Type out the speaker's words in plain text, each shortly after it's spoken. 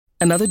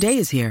Another day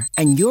is here,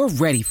 and you're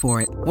ready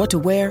for it. What to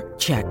wear?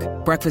 Check.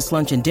 Breakfast,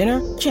 lunch, and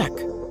dinner? Check.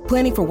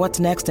 Planning for what's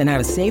next and how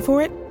to save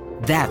for it?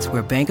 That's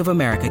where Bank of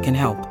America can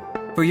help.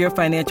 For your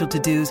financial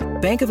to-dos,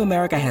 Bank of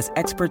America has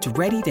experts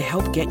ready to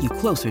help get you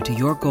closer to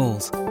your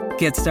goals.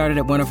 Get started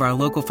at one of our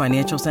local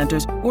financial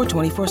centers or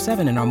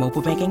 24/7 in our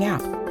mobile banking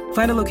app.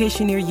 Find a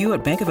location near you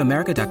at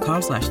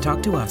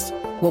bankofamerica.com/talktous.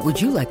 What would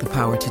you like the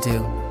power to do?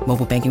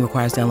 Mobile banking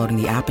requires downloading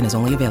the app and is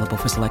only available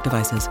for select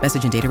devices.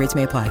 Message and data rates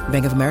may apply.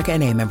 Bank of America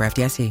N.A., member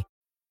FDIC.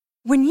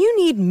 When you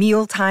need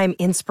mealtime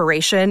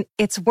inspiration,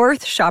 it's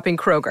worth shopping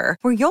Kroger,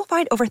 where you'll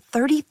find over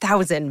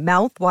 30,000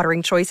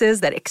 mouth-watering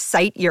choices that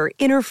excite your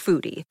inner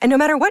foodie. And no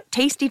matter what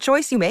tasty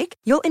choice you make,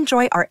 you'll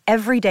enjoy our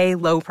everyday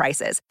low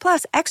prices,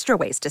 plus extra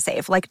ways to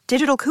save, like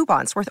digital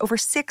coupons worth over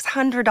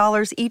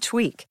 $600 each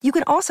week. You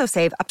can also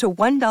save up to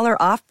 $1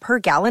 off per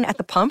gallon at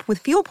the pump with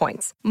fuel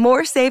points.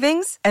 More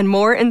savings and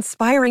more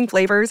inspiring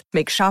flavors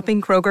make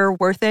shopping Kroger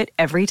worth it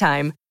every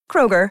time.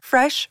 Kroger,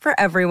 fresh for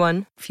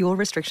everyone. Fuel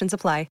restrictions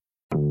apply.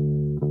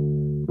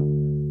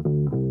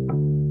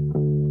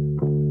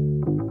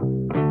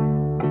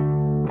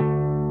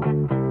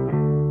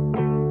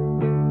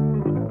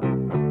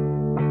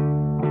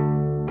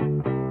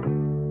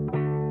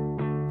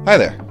 Hi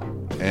there,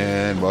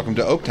 and welcome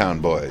to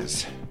Oaktown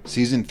Boys,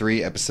 Season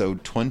 3,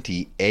 Episode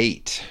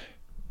 28.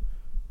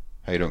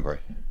 How you doing, Corey?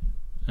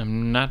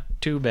 I'm not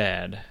too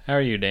bad. How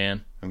are you,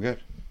 Dan? I'm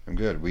good.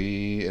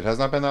 It has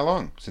not been that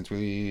long since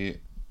we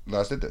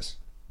last did this.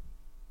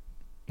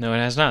 No, it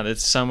has not.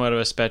 It's somewhat of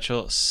a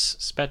special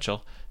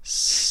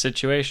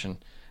situation.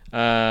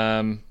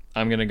 I'm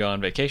going to go on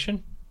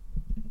vacation.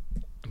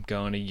 I'm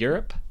going to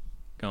Europe,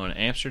 going to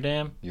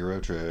Amsterdam. Euro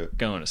trip.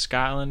 Going to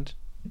Scotland,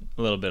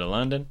 a little bit of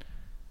London.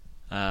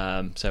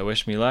 So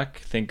wish me luck.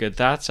 Think good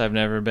thoughts. I've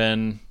never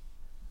been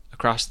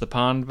across the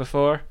pond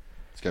before.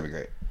 It's going to be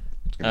great.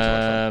 It's going to be so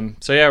much fun.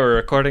 So yeah, we're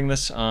recording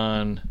this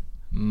on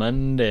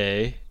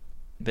Monday,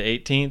 the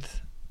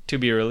 18th, to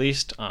be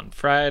released on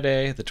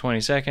Friday, the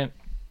 22nd.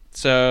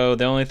 So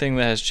the only thing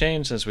that has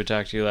changed since we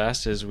talked to you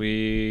last is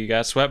we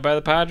got swept by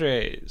the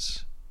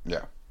Padres.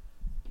 Yeah.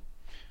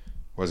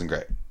 Wasn't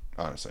great,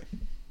 honestly.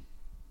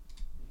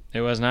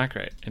 It was not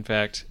great. In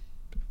fact,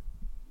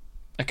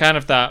 I kind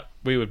of thought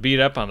we would beat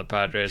up on the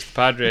Padres. The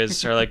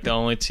Padres are like the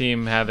only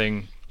team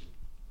having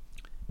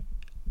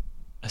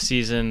a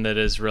season that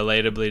is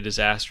relatably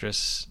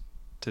disastrous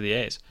to the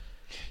A's.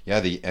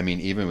 Yeah,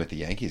 even with the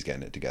Yankees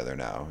getting it together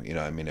now, it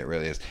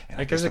really is. And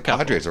like I guess the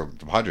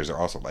Padres are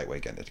also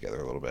lightweight getting it together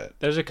a little bit.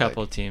 There's a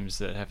couple of teams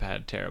that have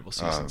had terrible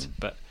seasons,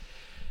 but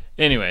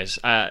anyways,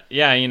 I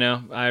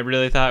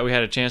really thought we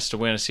had a chance to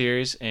win a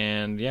series,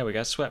 and yeah, we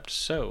got swept.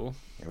 So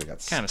we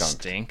got kind of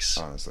stinks,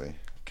 honestly.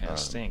 Kind of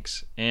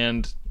stinks.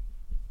 And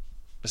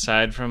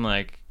aside from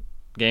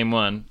game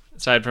one,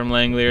 aside from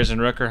Langeliers and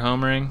Rooker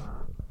homering,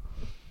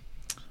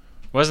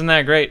 wasn't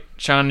that great.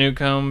 Sean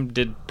Newcomb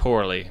did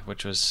poorly,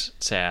 which was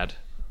sad.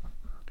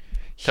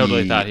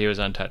 Totally thought he was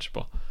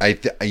untouchable. I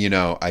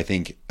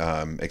think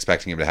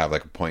expecting him to have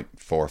like a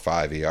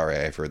 .45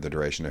 ERA for the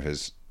duration of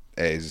his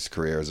A's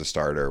career as a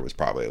starter was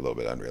probably a little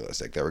bit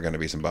unrealistic. There were going to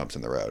be some bumps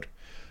in the road.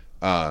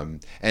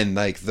 And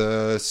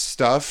the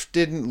stuff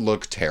didn't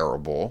look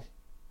terrible.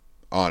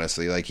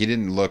 Honestly, he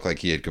didn't look like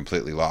he had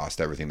completely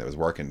lost everything that was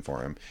working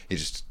for him. He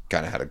just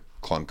kind of had a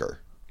clunker.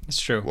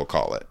 It's true. We'll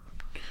call it.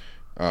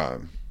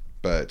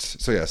 But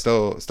so yeah,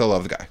 still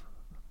love the guy.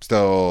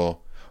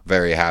 Still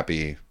very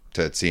happy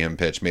to see him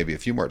pitch maybe a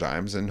few more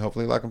times and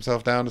hopefully lock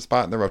himself down a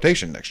spot in the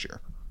rotation next year.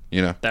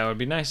 That would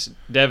be nice.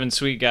 Devin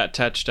Sweet got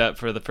touched up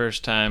for the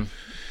first time.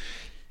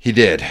 He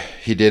did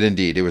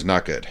indeed. It was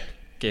not good.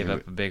 Gave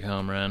up a big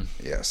home run.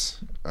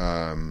 Yes.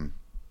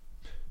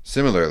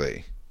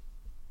 Similarly,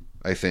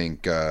 I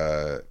think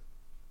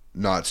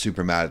not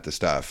super mad at the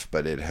stuff,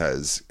 but it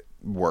has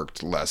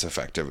worked less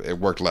effective. It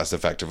worked less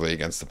effectively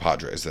against the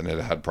Padres than it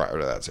had prior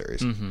to that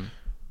series. Mm-hmm.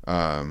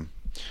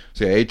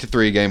 So yeah,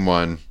 8-3 game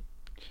one,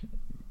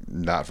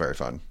 not very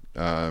fun.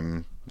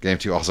 Game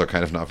two also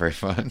kind of not very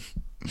fun.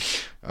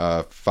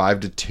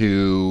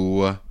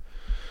 5-2.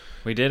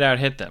 We did out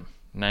hit them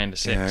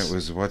 9-6. Yeah, it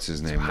was what's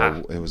his name?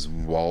 It was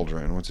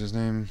Waldron. What's his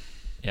name?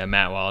 Yeah,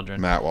 Matt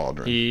Waldron.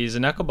 He's a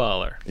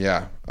knuckleballer.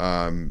 Yeah,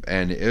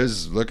 and it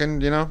was looking,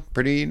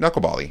 pretty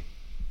knucklebally.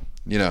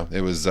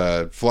 It was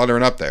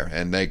fluttering up there,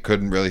 and they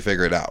couldn't really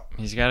figure it out.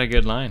 He's got a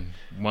good line.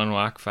 1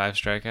 walk, 5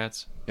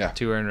 strikeouts. Yeah.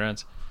 2 earned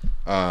runs.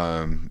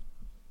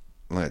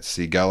 Let's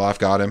see. Geloff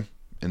got him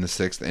in the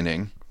 6th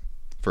inning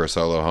for a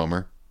solo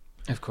homer.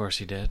 Of course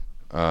he did.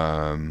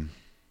 Butler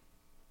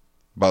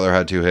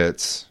had 2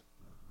 hits.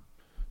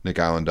 Nick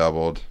Allen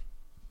doubled.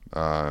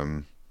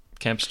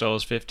 Kemp stole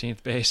his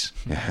 15th base.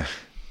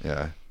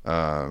 Yeah.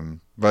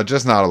 But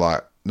just not a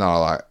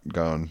lot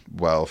going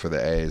well for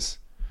the A's.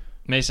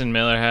 Mason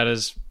Miller had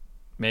his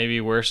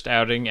maybe worst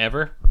outing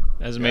ever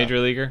as a major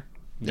leaguer.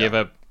 Gave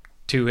up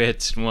 2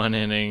 hits in 1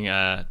 inning,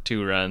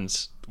 2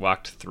 runs,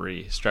 walked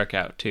 3, struck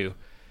out 2.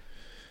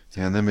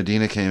 Yeah, and then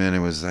Medina came in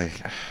and was like,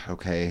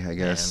 okay, I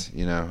guess,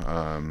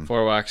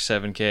 4 walks,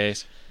 7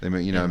 Ks. They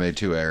made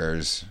 2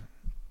 errors.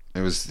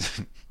 It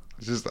was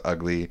It's just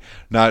ugly.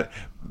 Not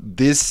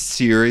this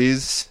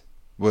series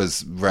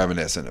was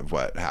reminiscent of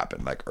what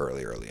happened like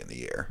early in the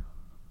year.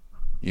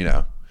 You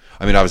know,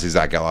 I mean, obviously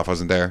Zach Geloff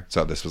wasn't there,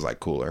 so this was like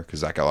cooler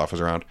because Zach Geloff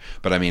was around.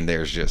 But I mean, they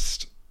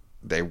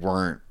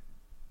were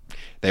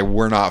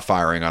not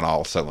firing on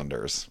all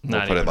cylinders.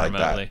 We'll put it like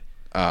remotely.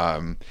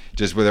 That.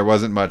 Just where there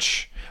wasn't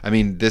much. I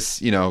mean,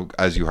 this, you know,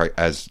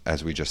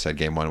 as we just said,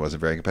 game one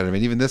wasn't very competitive,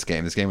 and even this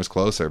game was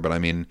closer. But I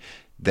mean,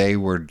 they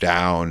were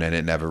down, and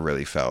it never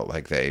really felt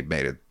like they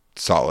made a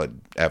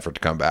solid effort to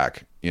come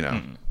back. You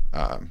know,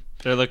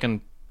 they're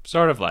looking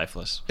sort of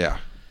lifeless. Yeah,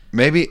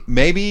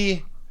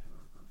 maybe.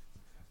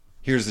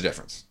 Here's the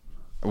difference.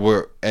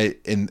 We're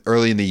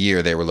early in the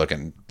year they were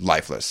looking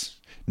lifeless.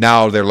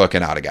 Now they're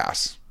looking out of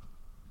gas.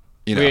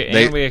 You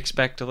know, we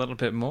expect a little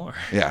bit more.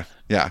 Yeah,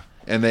 yeah,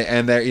 and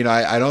they're you know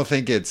I don't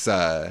think it's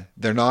they're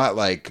not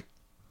like.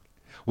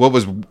 What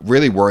was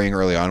really worrying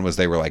early on was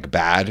they were like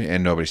bad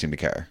and nobody seemed to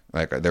care.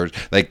 Like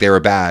they were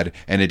bad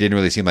and it didn't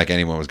really seem like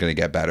anyone was going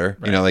to get better.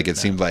 Right. You know, like it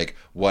seemed like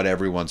what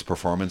everyone's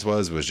performance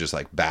was just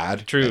like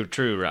bad.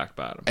 True rock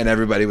bottom. And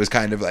everybody was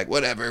kind of like,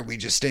 whatever, we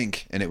just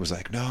stink. And it was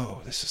like,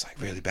 no, this is like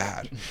really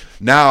bad.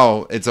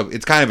 Now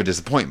it's kind of a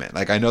disappointment.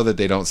 Like I know that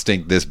they don't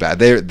stink this bad.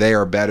 They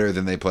are better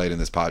than they played in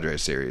this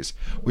Padres series,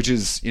 which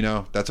is, you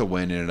know, that's a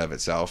win in and of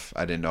itself.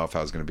 I didn't know if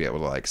I was going to be able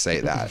to like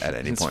say that at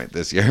any point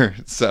this year.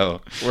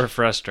 So we're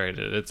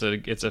frustrated.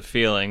 It's a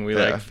feeling. We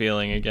like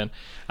feeling again.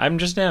 I'm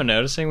just now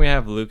noticing we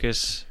have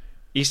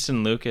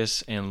Easton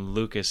Lucas and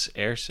Lucas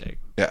Erceg.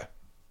 Yeah.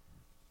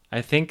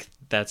 I think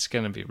that's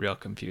going to be real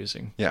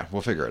confusing. Yeah,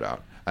 we'll figure it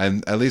out.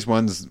 And at least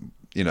one's,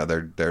 you know,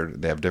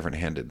 they have different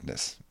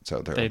handedness.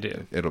 So they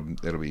do. It'll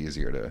be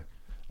easier to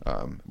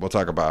we'll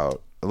talk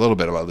about a little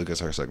bit about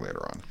Lucas Erceg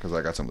later on because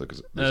I got some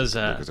Lucas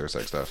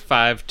Erceg stuff.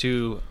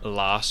 5-2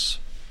 loss.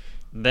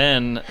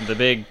 Then the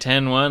big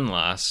 10-1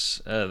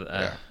 loss.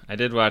 I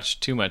did watch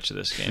too much of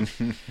this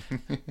game.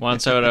 Juan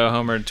Soto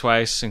homered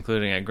twice,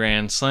 including a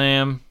grand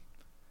slam.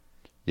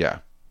 Yeah.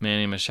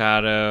 Manny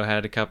Machado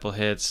had a couple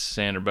hits.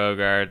 Sander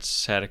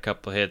Bogarts had a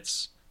couple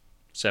hits.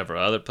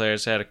 Several other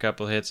players had a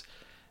couple hits.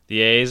 The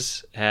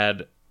A's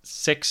had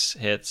 6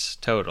 hits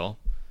total.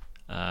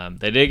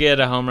 They did get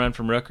a home run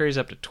from Rooker. He's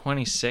up to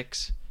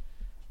 26.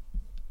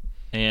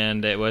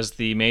 And it was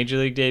the Major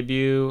League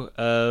debut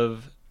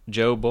of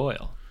Joe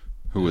Boyle.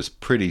 Who was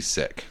pretty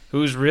sick.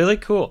 Who's really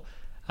cool.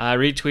 I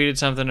retweeted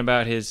something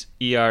about his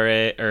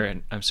ERA,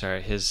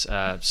 his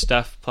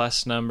stuff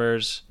plus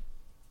numbers,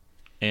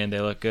 and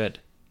they look good.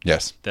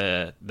 Yes.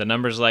 The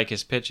numbers like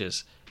his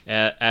pitches,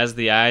 as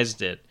the eyes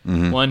did.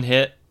 Mm-hmm. 1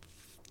 hit,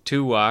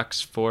 2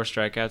 walks, 4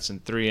 strikeouts in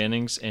 3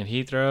 innings, and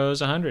he throws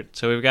 100.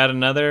 So we've got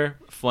another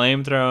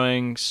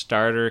flame-throwing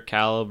starter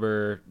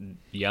caliber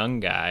young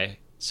guy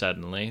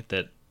suddenly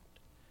that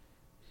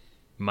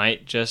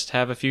might just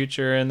have a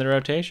future in the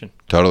rotation.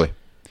 Totally.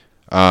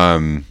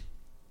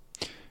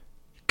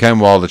 Ken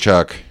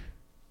Waldichuk.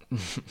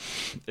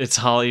 It's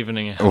all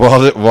evening out.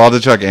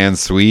 Waldichuk and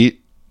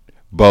Sweet,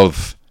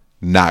 both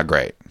not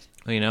great.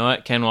 Well, you know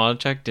what? Ken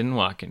Waldichuk didn't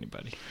walk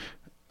anybody.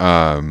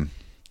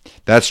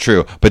 That's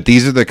true. But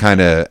these are the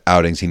kind of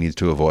outings he needs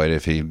to avoid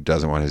if he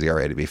doesn't want his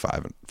ERA to be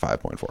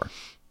 5.4.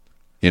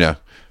 You know,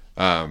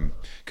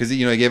 because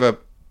you know he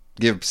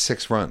gave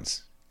 6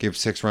 runs. Gave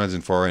 6 runs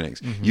in 4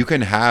 innings. Mm-hmm. You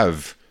can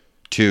have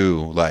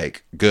 2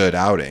 like good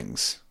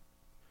outings,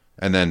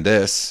 and then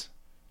this.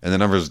 And the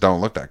numbers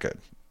don't look that good,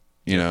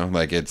 you know.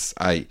 Like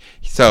I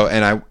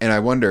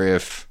wonder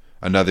if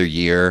another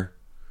year,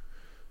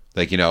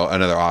 like you know,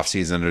 another off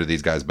season under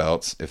these guys'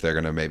 belts, if they're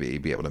gonna maybe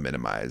be able to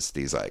minimize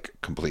these like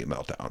complete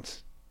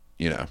meltdowns,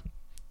 you know.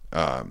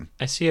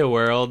 I see a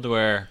world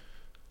where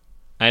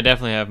I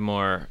definitely have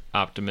more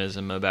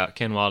optimism about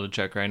Ken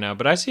Waldichuk right now,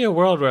 but I see a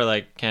world where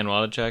like Ken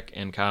Waldichuk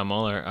and Kyle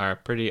Muller are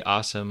pretty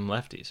awesome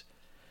lefties.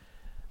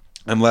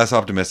 I'm less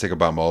optimistic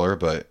about Muller,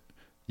 but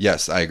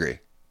yes, I agree.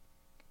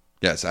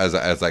 Yes, as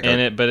like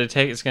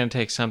it's going to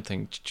take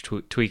something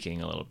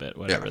tweaking a little bit,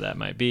 whatever that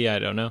might be. I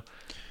don't know.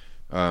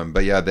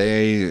 But yeah,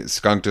 they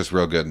skunked us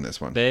real good in this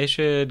one. They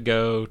should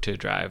go to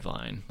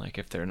Driveline. Like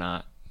if they're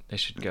not, they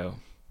should go.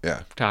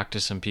 Yeah. Talk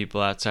to some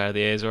people outside of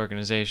the A's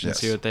organization,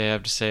 see what they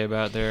have to say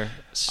about their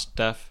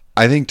stuff.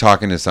 I think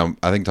talking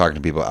to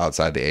people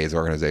outside the A's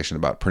organization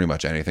about pretty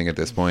much anything at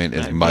this point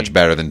is much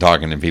better than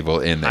talking to people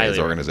in the A's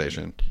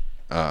organization.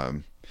 But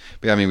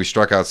yeah, I mean, we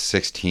struck out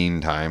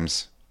 16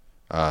 times.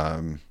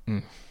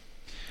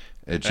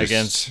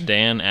 Against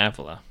Dan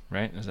Avila,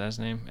 right? Is that his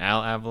name?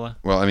 Al Avila?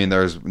 Well, I mean,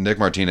 there's Nick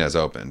Martinez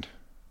opened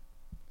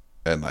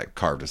and like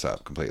carved us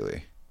up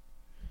completely.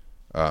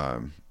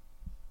 And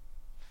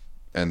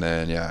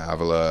then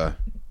Avila.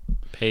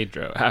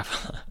 Pedro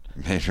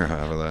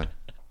Avila.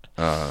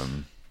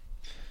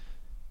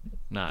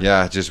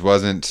 It just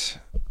wasn't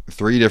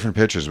 3 different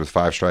pitchers with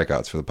 5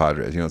 strikeouts for the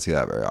Padres. You don't see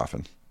that very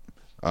often.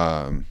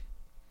 But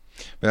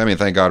I mean,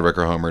 thank God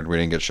Ricker homered. We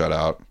didn't get shut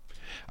out.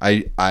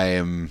 I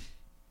am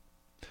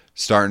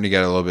starting to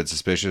get a little bit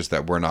suspicious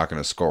that we're not going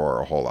to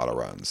score a whole lot of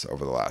runs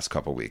over the last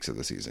couple weeks of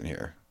the season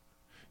here.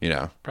 You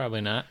know?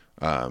 Probably not.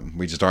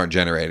 We just aren't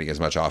generating as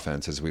much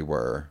offense as we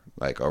were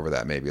like over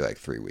that maybe like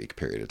 3-week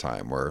period of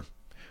time where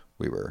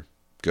we were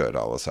good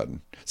all of a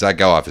sudden. Zach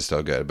Geloff is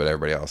still good, but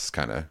everybody else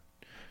kind of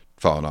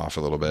fallen off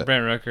a little bit.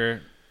 Brent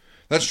Rooker.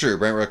 That's true.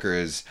 Brent Rooker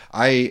is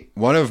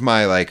one of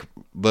my like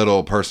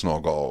little personal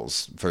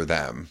goals for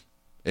them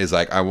is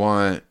like I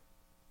want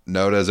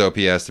Noda's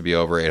OPS to be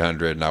over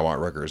 800 and I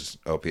want Rooker's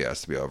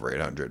OPS to be over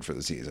 800 for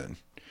the season.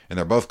 And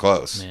they're both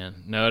close.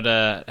 Man,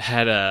 Noda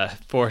had a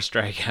 4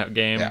 strikeout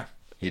game. Yeah,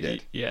 he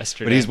did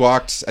yesterday. But he's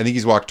walked. I think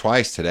he's walked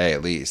twice today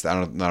at least. I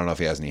don't know if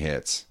he has any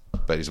hits,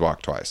 but he's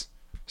walked twice.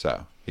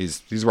 So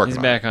he's working.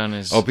 He's back on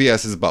his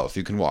OPS is both.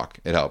 You can walk.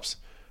 It helps.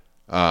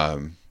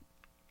 But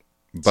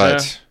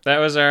so that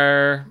was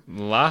our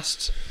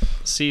last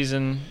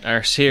season,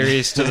 our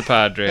series to the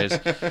Padres.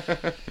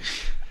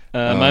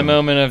 My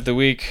moment of the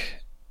week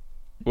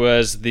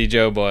was the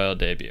Joe Boyle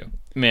debut.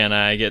 Man,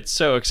 I get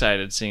so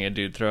excited seeing a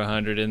dude throw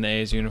 100 in the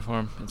A's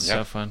uniform. It's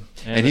so fun.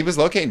 And he was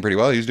locating pretty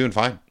well. He was doing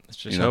fine. Let's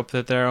just hope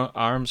that their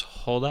arms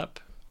hold up.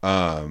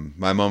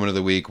 My moment of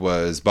the week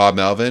was Bob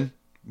Melvin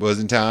was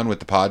in town with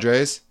the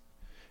Padres,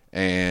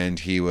 and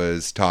he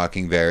was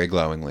talking very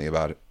glowingly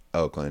about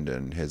Oakland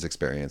and his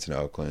experience in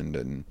Oakland.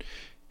 And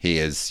he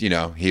is,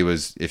 he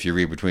was, if you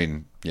read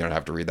between, you don't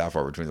have to read that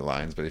far between the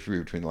lines, but if you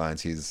read between the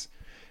lines, he's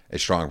a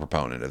strong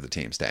proponent of the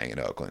team staying in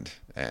Oakland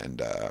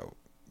and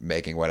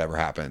making whatever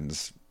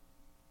happens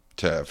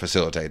to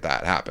facilitate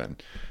that happen.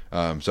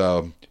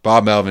 So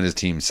Bob Melvin is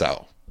team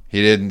sell.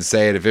 He didn't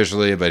say it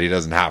officially, but he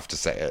doesn't have to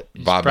say it.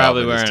 He's Bob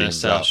probably Melvin wearing is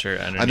a team sell shirt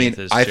underneath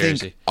his I jersey.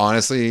 think,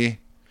 honestly,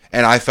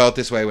 and I felt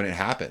this way when it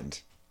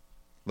happened,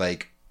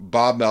 like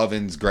Bob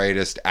Melvin's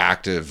greatest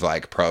active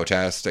like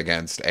protest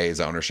against A's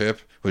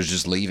ownership was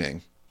just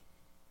leaving.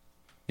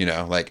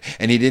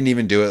 And he didn't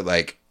even do it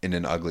like in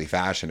an ugly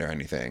fashion or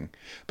anything.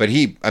 But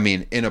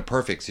in a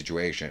perfect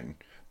situation,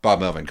 Bob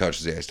Melvin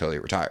coaches the A's till he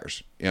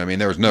retires.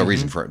 There was no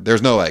reason for it.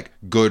 There's no like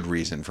good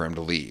reason for him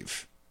to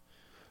leave.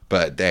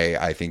 But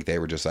I think they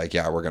were just like,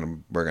 yeah, we're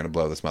gonna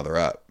blow this mother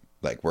up.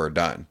 Like we're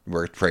done.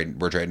 We're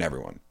trading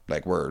everyone.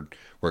 Like we're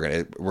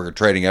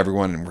trading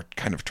everyone, and we're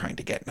kind of trying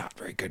to get not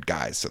very good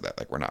guys so that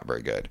like we're not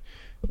very good.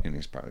 And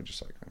he's probably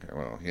just like, okay,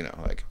 well,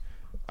 like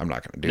I'm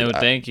not gonna do that. No,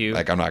 thank you.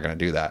 Like I'm not gonna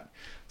do that.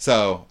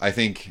 So I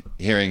think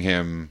hearing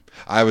him,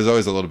 I was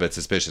always a little bit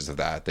suspicious of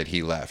that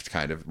he left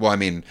kind of. Well,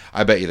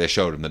 I bet you they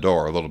showed him the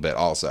door a little bit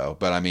also.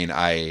 But I knew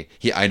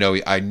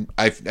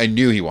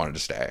he wanted to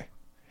stay,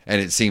 and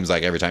it seems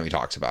like every time he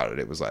talks about it,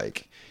 it was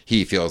like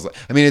he feels like.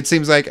 It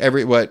seems like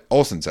what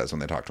Olsen says when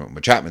they talk to him,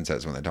 what Chapman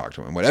says when they talk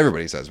to him, what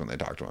everybody says when they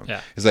talk to him. Yeah.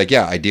 It's like,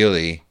 yeah,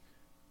 ideally,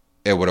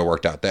 it would have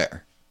worked out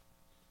there.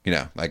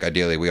 Like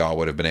ideally, we all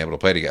would have been able to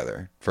play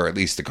together for at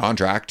least the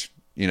contract.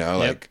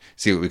 Like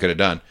see what we could have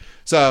done.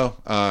 So,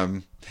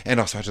 and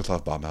also I just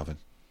love Bob Melvin.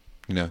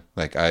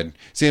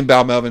 Seeing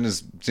Bob Melvin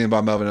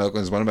in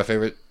Oakland is one of my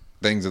favorite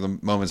things of the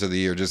moments of the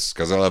year, just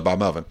because I love Bob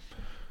Melvin.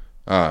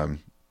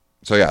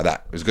 So yeah,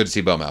 it was good to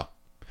see Bo Mel.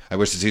 I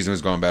wish the season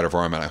was going better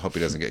for him, and I hope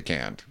he doesn't get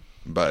canned.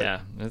 But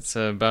yeah, it's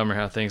a bummer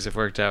how things have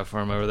worked out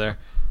for him over there.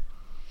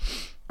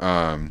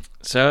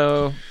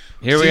 So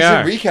here we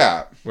are.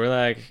 Recap. We're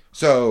like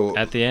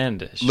at the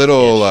end.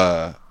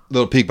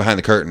 Little peek behind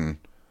the curtain.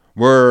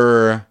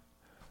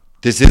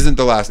 This isn't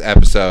the last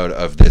episode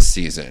of this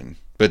season,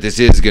 but this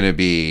is going to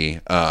be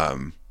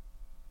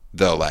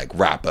the like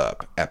wrap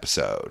up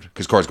episode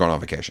because Corey's going on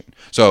vacation.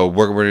 So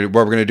what we're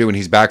going to do when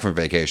he's back from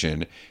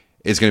vacation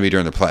is going to be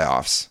during the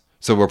playoffs.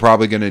 So we're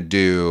probably going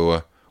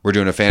to we're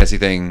doing a fantasy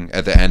thing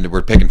at the end.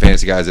 We're picking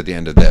fantasy guys at the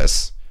end of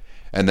this,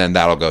 and then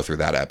that'll go through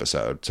that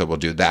episode. So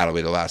that'll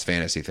be the last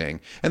fantasy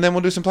thing, and then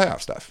we'll do some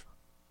playoff stuff,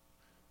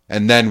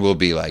 and then we'll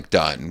be like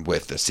done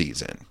with the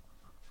season.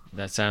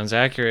 That sounds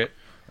accurate.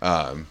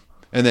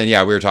 And then,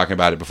 yeah, we were talking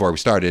about it before we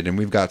started, and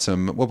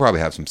we'll probably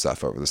have some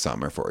stuff over the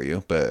summer for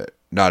you, but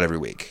not every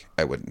week,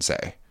 I wouldn't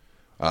say.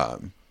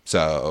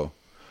 So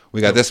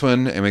we got this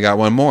one, and we got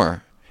one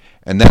more,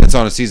 and then it's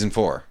on to season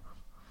 4.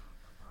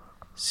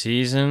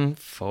 Season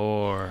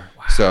 4.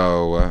 Wow.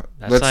 So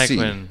let's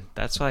see.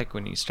 That's like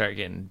when you start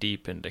getting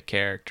deep into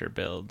character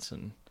builds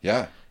and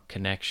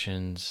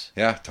connections.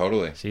 Yeah,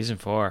 totally. Season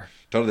 4.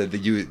 Totally.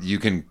 You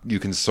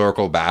can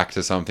circle back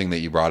to something that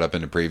you brought up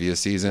in a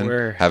previous season.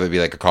 Have it be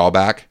like a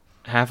callback.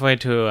 Halfway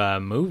to a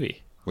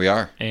movie. We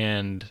are.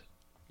 And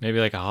maybe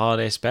like a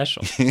holiday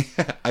special.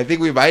 I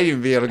think we might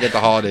even be able to get the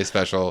holiday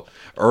special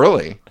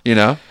early,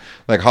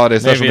 Like holiday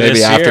special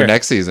maybe after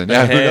next season.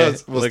 Yeah, who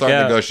knows? We'll start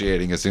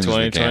negotiating as soon as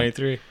we can.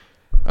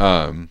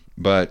 2023.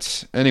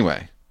 But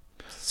anyway.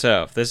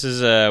 So, this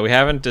is we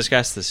haven't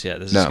discussed this yet.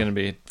 This is going to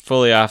be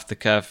fully off the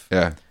cuff.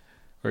 Yeah.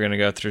 We're going to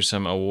go through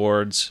some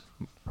awards.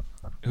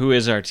 Who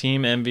is our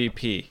team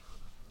MVP?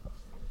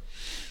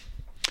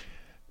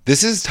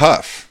 This is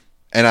tough.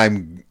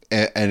 And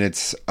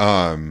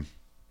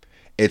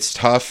it's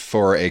tough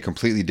for a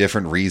completely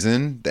different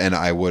reason than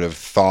I would have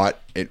thought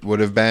it would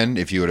have been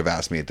if you would have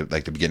asked me at the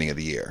beginning of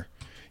the year.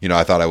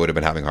 I thought I would have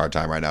been having a hard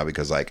time right now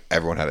because like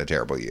everyone had a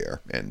terrible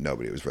year and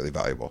nobody was really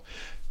valuable.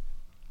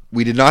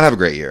 We did not have a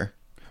great year,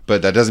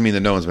 but that doesn't mean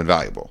that no one's been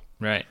valuable.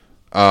 Right.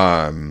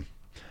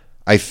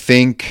 I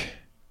think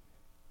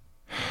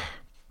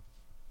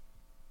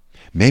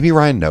maybe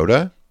Ryan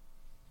Noda.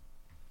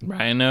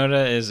 Ryan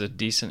Noda is a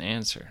decent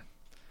answer.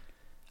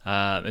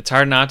 It's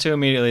hard not to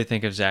immediately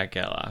think of Zach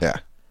Geloff. Yeah.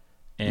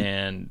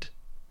 And,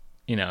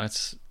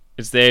 it's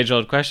the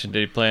age-old question. Did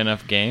he play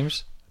enough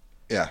games?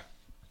 Yeah.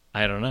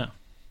 I don't know.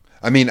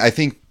 I mean, I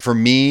think for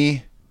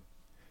me,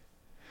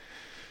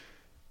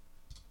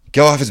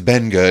 Geloff has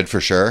been good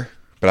for sure,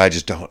 but I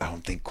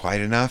don't think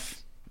quite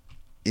enough,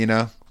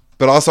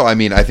 But also, I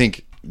mean, I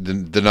think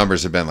the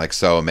numbers have been like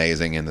so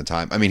amazing in the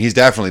time. I mean, he's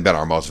definitely been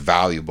our most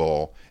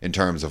valuable in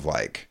terms of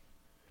like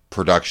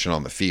production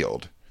on the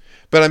field.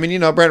 But I mean,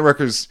 Brandon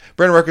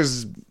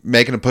Rooker's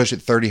making a push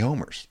at 30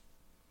 homers.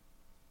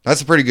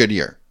 That's a pretty good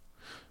year.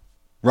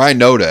 Ryan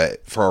Noda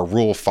for a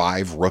Rule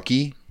 5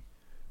 rookie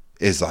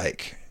is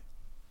like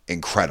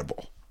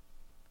incredible,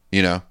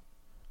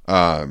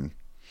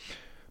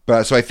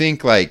 But so I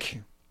think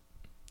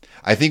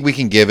we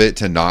can give it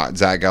to not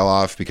Zach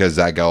Geloff because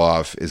Zach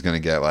Geloff is going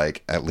to get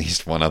like at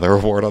least one other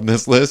award on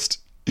this list.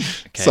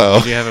 Okay, so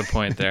you have a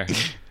point there.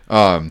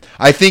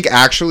 I think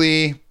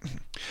actually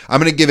I'm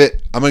going to give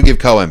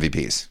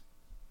co-MVPs.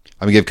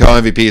 I'm going to give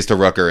co-MVPs to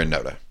Rooker and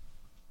Noda.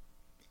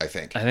 I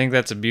think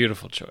that's a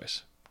beautiful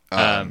choice.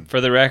 For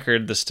the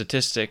record, the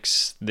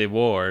statistics, the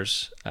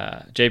WARs,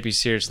 JP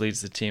Sears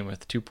leads the team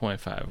with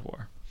 2.5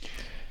 WAR.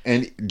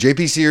 And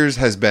JP Sears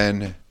has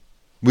been,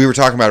 we were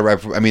talking about it right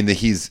before, I mean,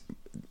 he's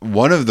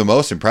one of the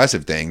most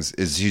impressive things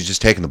is he's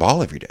just taking the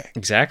ball every day.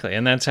 Exactly.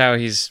 And that's how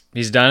he's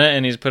done it,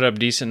 and he's put up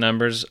decent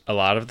numbers a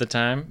lot of the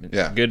time.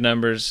 Yeah. Good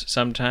numbers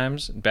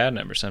sometimes, bad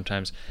numbers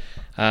sometimes.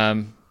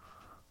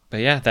 But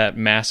yeah, that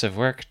massive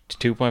work,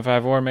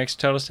 2.5 WAR makes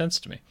total sense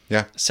to me.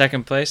 Yeah.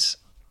 Second place,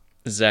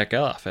 Zach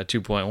Geloff at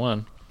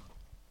 2.1,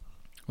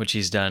 which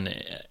he's done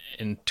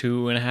in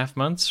 2.5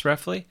 months,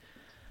 roughly.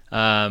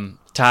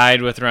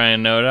 Tied with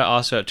Ryan Noda,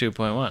 also at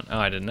 2.1. Oh,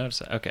 I didn't notice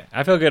that. Okay.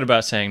 I feel good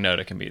about saying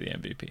Noda can be the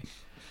MVP.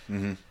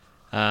 Mm-hmm.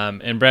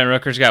 And Brent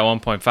Rooker's got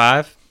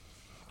 1.5,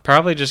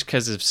 probably just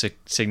because of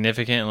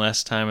significant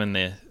less time in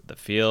the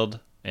field,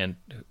 and,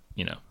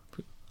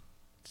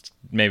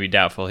 maybe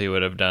doubtful he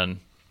would have done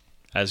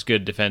as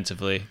good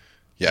defensively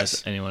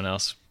as anyone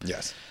else.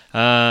 Yes.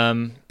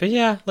 But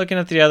yeah, looking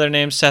at the other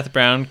names, Seth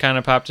Brown kind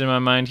of popped in my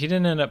mind. He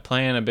didn't end up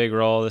playing a big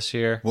role this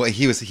year. Well,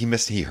 he was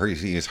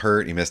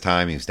hurt, he missed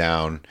time, he was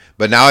down.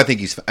 But now I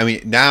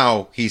think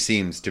now he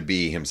seems to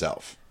be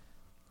himself.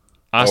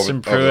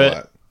 Austin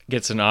Pruitt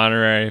gets an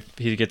honorary,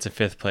 he gets a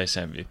 5th place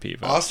MVP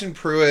vote. Austin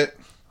Pruitt,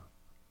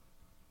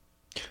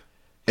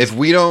 if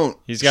we don't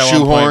he's got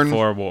shoehorn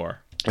 1.4 WAR.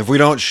 If we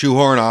don't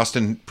shoehorn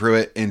Austin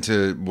Pruitt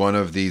into one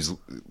of these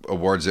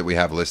awards that we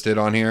have listed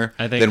on here,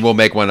 then we'll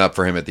make one up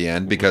for him at the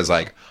end because,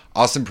 like,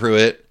 Austin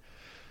Pruitt,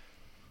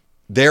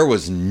 there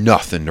was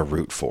nothing to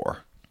root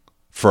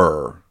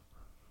for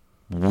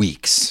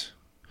weeks.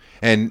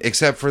 And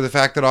except for the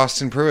fact that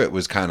Austin Pruitt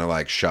was kind of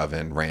like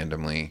shoving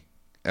randomly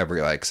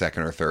every like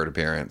second or third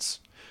appearance.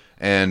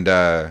 And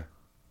so,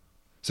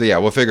 yeah,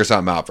 we'll figure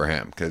something out for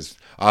him because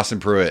Austin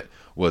Pruitt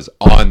was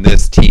on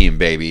this team,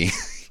 baby.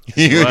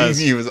 He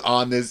was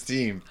on this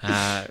team.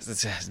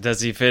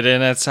 Does he fit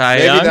in at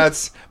Cy Young? Who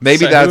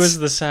was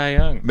the Cy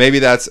Young? Maybe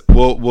that's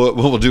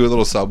we'll do a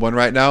little sub one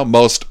right now.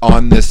 Most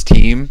on this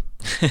team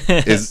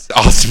is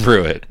Austin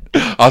Pruitt.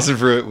 Austin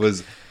Pruitt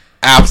was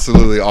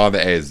absolutely on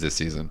the A's this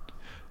season.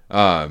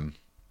 The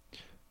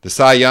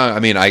Cy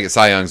Young,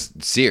 Cy Young's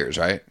Sears,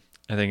 right?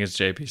 I think it's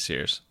JP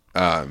Sears.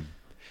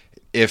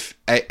 If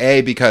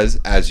because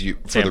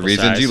for the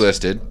reasons you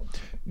listed,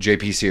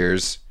 JP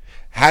Sears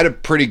had a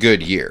pretty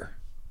good year.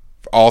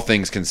 All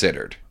things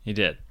considered, he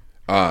did.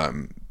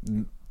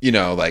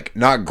 Like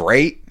not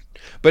great,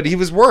 but he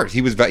was worth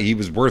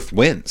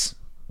wins.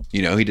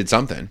 He did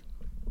something.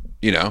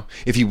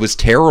 If he was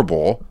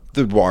terrible,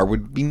 the WAR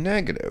would be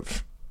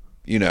negative.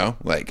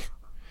 Like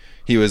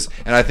he was,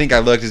 and I think I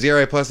looked. His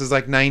ERA plus is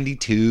like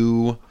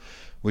 92,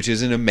 which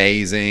isn't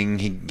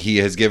amazing. He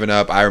has given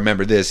up. I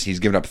remember this. He's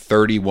given up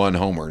 31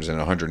 homers in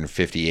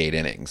 158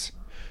 innings,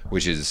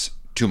 which is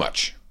too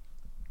much.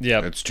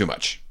 Yeah, it's too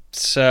much.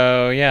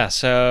 So, yeah,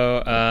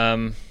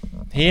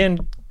 he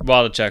and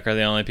Waldachuk are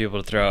the only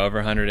people to throw over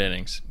 100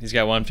 innings. He's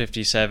got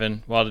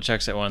 157.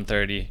 Waldachuk's at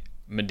 130.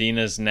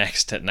 Medina's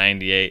next at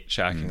 98,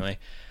 shockingly.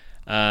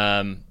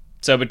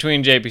 So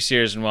between JP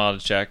Sears and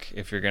Waldachuk,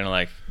 if you're going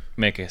to,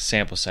 make a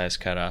sample size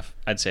cutoff,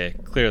 I'd say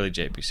clearly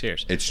JP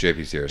Sears. It's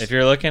JP Sears. If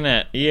you're looking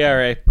at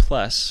ERA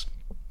plus...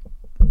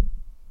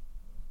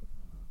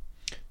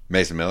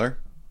 Mason Miller?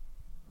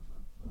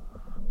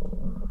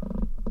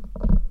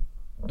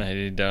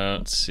 I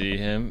don't see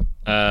him.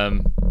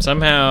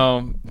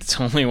 Somehow it's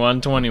only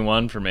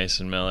 121 for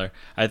Mason Miller.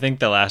 I think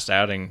the last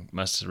outing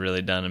must have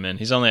really done him in.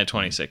 He's only at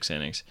 26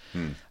 innings.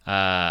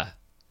 Zach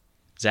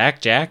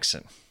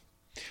Jackson,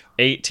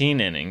 18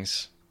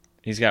 innings.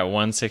 He's got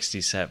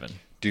 167.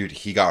 Dude,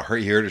 he got hurt.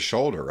 He hurt his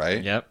shoulder,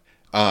 right? Yep.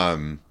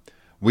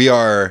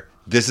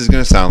 This is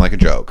going to sound like a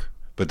joke,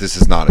 but this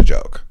is not a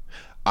joke.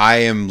 I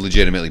am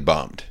legitimately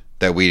bummed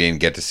that we didn't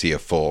get to see a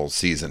full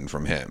season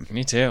from him.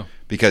 Me too.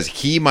 Because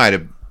it might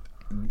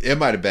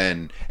have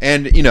been,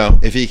 and you know,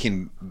 if he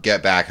can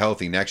get back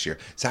healthy next year,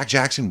 Zach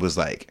Jackson was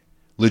like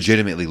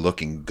legitimately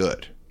looking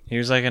good. He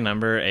was like a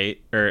number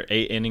 8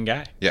 inning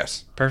guy.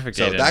 Yes, perfect.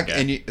 So 8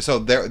 inning guy. so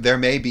there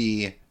may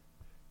be.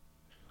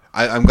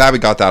 I'm glad we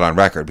got that on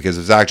record, because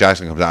if Zach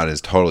Jackson comes out and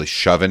is totally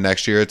shoving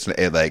next year, it's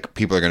like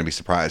people are going to be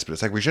surprised. But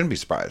it's like we shouldn't be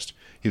surprised.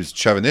 He was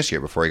shoving this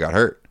year before he got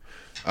hurt.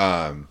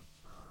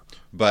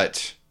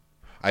 But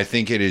I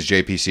think it is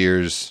JP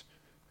Sears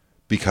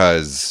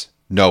because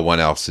no one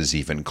else is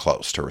even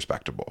close to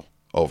respectable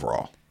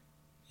overall.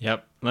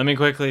 Yep. Let me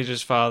quickly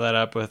just follow that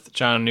up with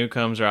John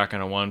Newcomb's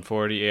rocking a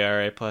 140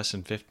 ERA plus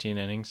in 15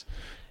 innings.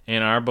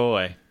 And our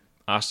boy,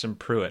 Austin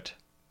Pruitt,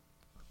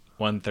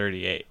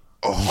 138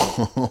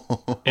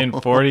 in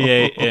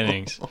 48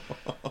 innings.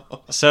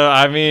 So,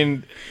 I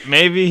mean,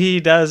 maybe he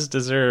does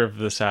deserve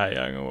the Cy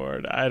Young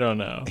Award. I don't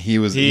know.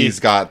 He's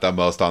got the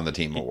most on the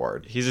team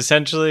award. He's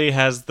essentially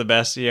has the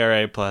best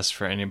ERA plus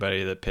for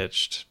anybody that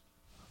pitched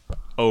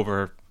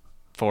over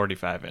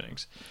 45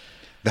 innings.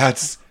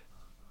 That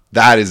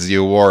is the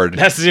award.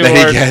 That's the he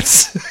award.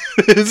 gets.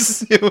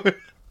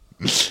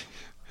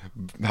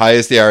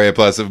 Highest ERA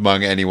plus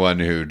among anyone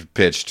who'd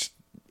pitched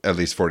at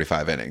least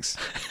 45 innings.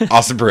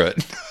 Austin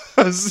Pruitt.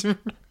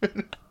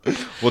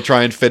 We'll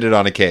try and fit it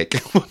on a cake.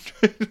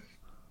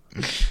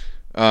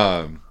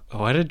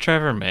 What did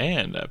Trevor May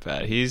end up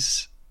at?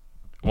 He's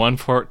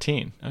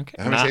 114.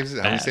 Okay. How many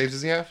saves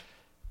does he have?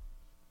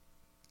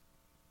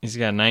 He's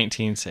got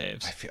 19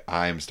 saves.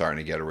 I'm starting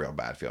to get a real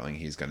bad feeling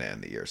he's going to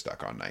end the year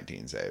stuck on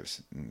 19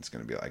 saves. And it's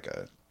going to be like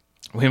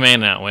we may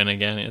not win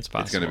again. It's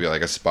possible. It's going to be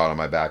like a spot on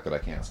my back that I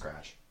can't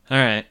scratch. All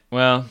right.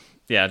 Well,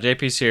 yeah,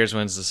 JP Sears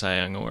wins the Cy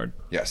Young Award.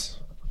 Yes.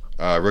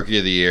 Rookie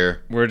of the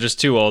Year. We're just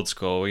too old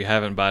school. We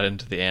haven't bought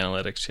into the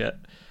analytics yet.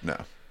 No.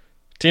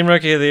 Team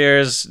Rookie of the Year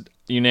is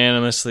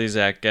unanimously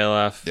Zach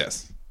Geloff.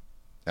 Yes.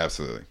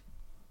 Absolutely.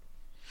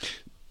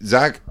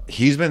 Zach,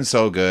 he's been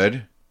so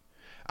good.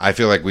 I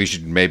feel like we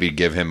should maybe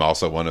give him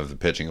also one of the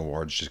pitching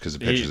awards, just because the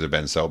pitchers have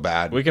been so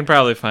bad. We can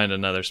probably find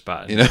another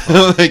spot. You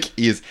know, like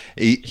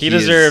he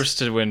deserves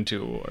to win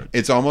 2 awards.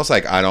 It's almost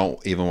like I don't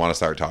even want to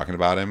start talking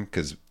about him,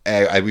 because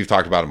we've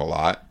talked about him a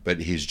lot, but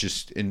he's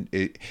just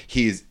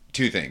he's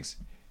 2 things.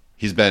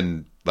 He's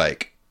been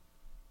like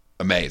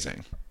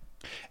amazing,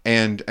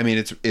 and I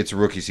mean it's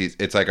rookie season.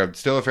 It's like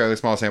still a fairly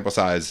small sample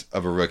size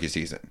of a rookie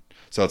season,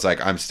 so it's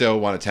like I'm still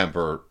want to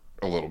temper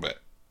a little bit.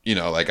 You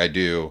know, like I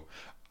do.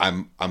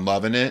 I'm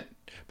loving it,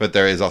 but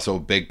there is also a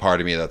big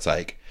part of me that's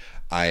like,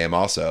 I am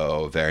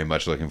also very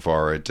much looking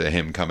forward to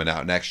him coming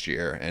out next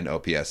year and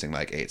OPSing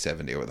like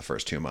 870 over the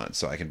first 2 months,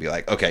 so I can be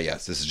like, okay,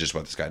 yes, this is just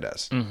what this guy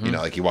does. Mm-hmm. You know,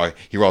 like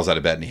he rolls out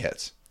of bed and he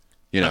hits.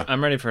 You know,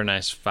 I'm ready for a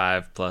nice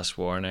 5+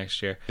 WAR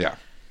next year. Yeah,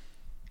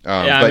 but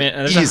I mean,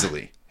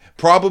 easily,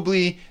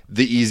 probably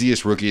the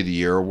easiest Rookie of the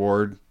Year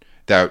award.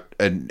 That,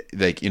 and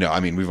like, you know,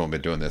 I mean, we've only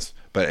been doing this,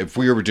 but if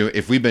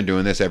we've been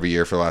doing this every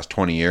year for the last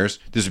 20 years,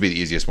 this would be the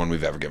easiest one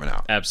we've ever given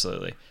out.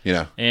 Absolutely. You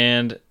know,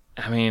 and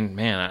I mean,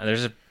 man,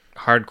 there's a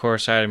hardcore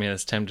side of me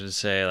that's tempted to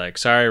say, like,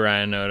 sorry,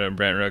 Ryan Noda,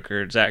 Brent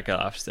Rooker, Zach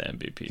Geloff's the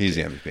MVP. He's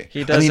the MVP.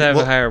 He does have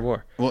a higher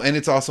WAR. Well, and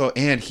it's also,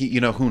 and he,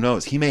 you know, who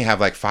knows? He may have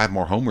like 5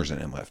 more homers in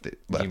him left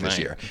this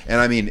year.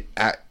 And I mean,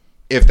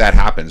 if that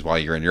happens while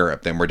you're in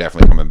Europe, then we're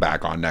definitely coming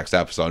back on next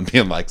episode and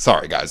being like,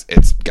 sorry guys,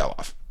 it's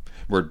Geloff.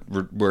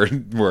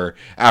 We're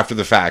after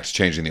the fact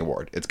changing the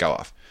award. It's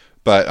Geloff.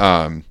 But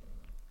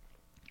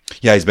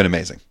yeah, he's been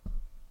amazing.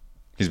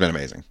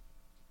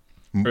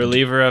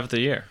 Reliever of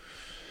the year.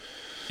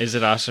 Is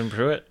it Austin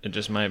Pruitt? It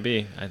just might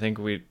be. I think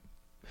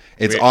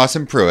it's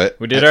Austin Pruitt.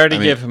 We did already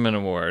give him an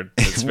award.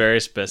 It's very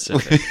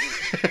specific.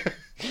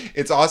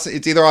 It's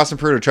either Austin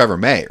Pruitt or Trevor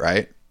May,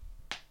 right?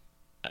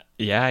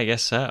 Yeah, I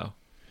guess so.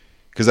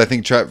 Because I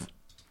think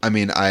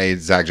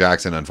Zach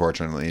Jackson,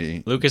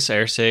 unfortunately. Lucas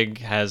Erceg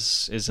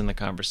is in the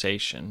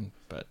conversation,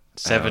 but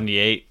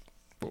 78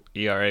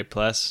 ERA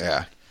plus.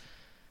 Yeah.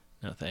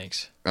 No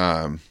thanks.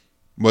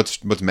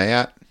 What's May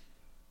at?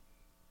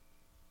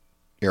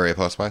 ERA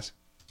plus wise?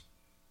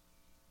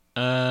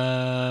 He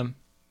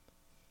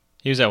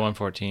was at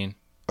 114.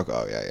 Okay.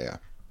 Oh yeah.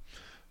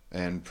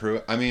 And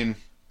Pruitt, I mean,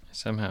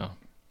 somehow,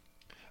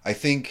 I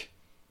think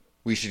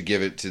we should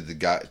give it to a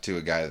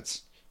guy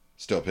that's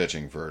still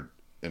pitching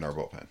in our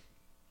bullpen.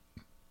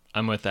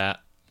 I'm with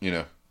that. You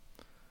know,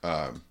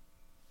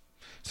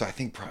 so I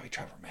think probably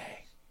Trevor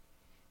May.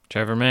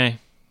 Trevor May,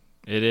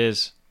 it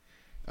is.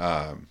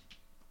 I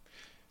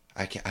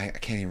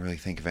can't even really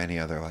think of any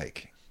other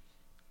like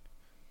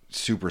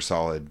super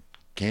solid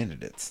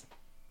candidates.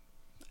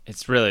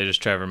 It's really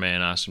just Trevor May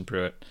and Austin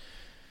Pruitt.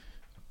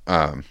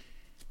 So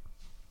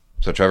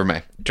Trevor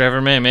May.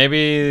 Trevor May,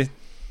 maybe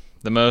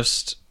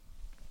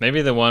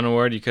the one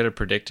award you could have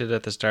predicted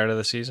at the start of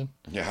the season.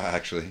 Yeah,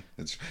 actually,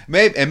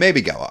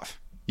 maybe Geloff.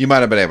 You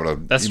might have been able to.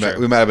 That's true.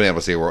 We might have been able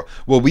to see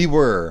we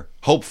were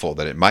hopeful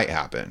that it might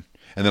happen,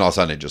 and then all of a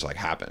sudden it just like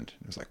happened.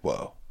 It was like,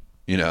 whoa,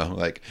 you know,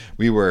 like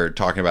we were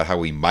talking about how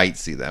we might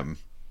see them.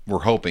 We're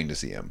hoping to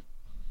see them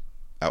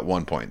at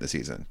one point in the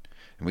season,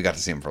 And we got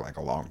to see him for like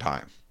a long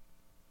time.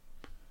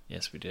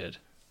 Yes, we did.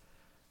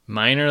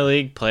 Minor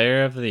league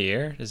player of the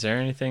year? Is there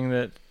anything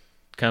that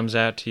comes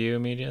out to you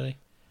immediately?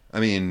 I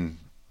mean,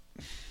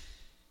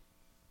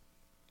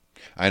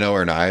 I know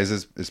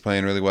Hernandez is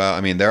playing really well.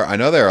 I mean, I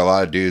know there are a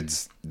lot of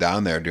dudes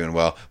down there doing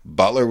well.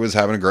 Butler was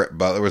having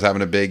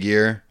a big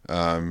year.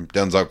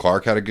 Denzel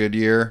Clark had a good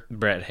year.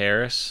 Brett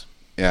Harris.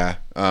 Yeah.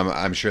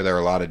 I'm sure there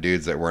are a lot of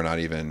dudes that we're not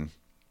even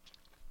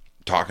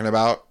talking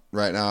about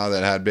right now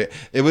that had big.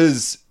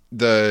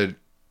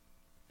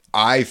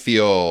 I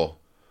feel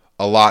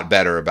a lot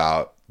better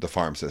about the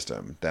farm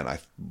system than I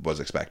was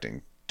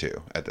expecting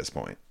to at this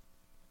point.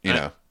 You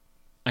know?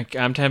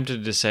 I'm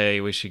tempted to say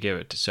we should give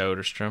it to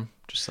Soderstrom.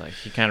 Just like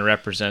he kind of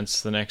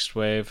represents the next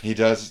wave. He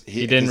does.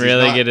 He didn't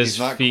really get his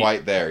feet. He's not feet.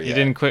 Quite there yet. He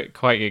didn't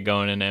quite get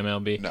going in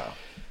MLB. No.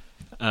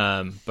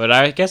 But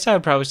I guess I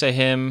would probably say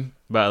him,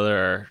 Butler,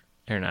 or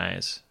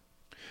Hernandez.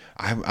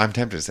 I'm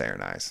tempted to say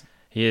Hernandez.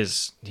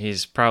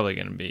 He's probably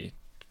going to be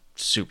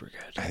super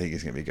good. I think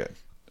he's going to be good.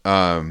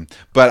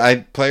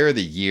 But player of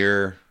the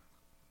year,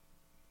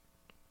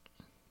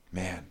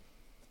 man,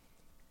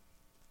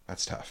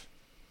 that's tough.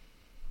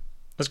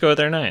 Let's go with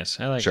Hernandez.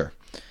 I like Sure.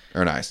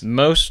 Hernandez.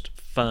 Most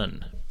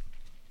fun.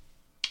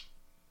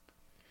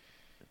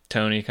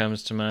 Tony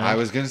comes to mind. I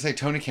was going to say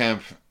Tony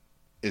Kemp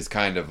is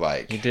kind of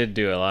like... He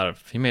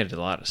made a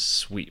lot of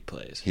sweet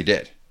plays. He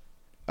did.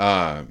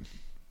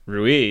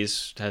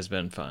 Ruiz has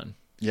been fun.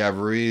 Yeah,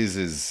 Ruiz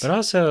is... But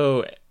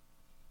also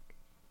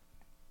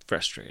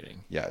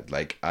frustrating. Yeah,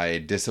 like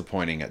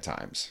disappointing at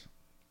times,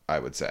 I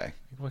would say.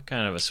 What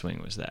kind of a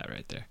swing was that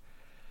right there?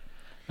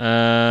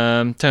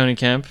 Tony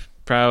Kemp,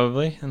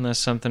 probably, unless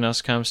something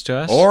else comes to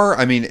us. Or,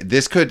 I mean,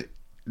 this could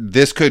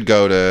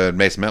go to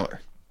Mason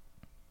Miller.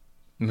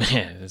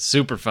 Man, it's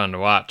super fun to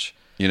watch.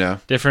 You know?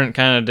 Different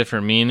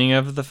meaning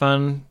of the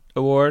fun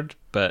award,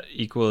 but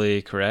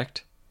equally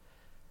correct.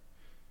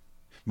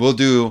 We'll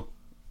do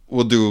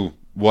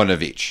one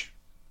of each.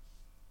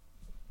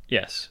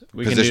 Yes,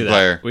 we Position can do that.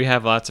 player. We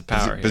have lots of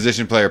power here.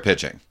 Position player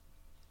pitching.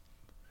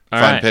 All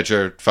fun right.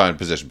 pitcher, fun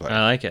position player.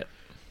 I like it.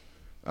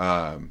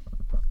 I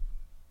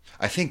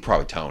think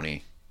probably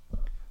Tony.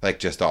 Like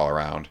just all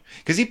around.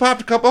 Because he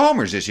popped a couple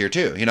homers this year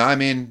too. You know, I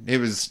mean, it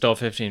was... Stole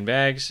 15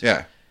 bags.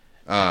 Yeah.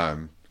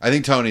 I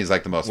think Tony's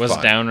like the most was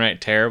fun.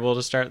 downright terrible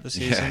to start the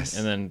season, Yes.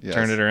 and then Yes.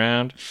 turned it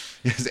around.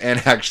 Yes,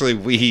 and actually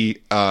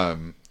we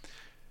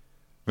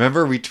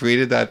remember we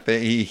tweeted that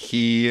thing.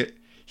 He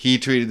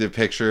tweeted the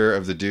picture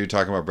of the dude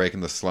talking about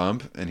breaking the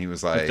slump, and he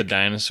was like, With the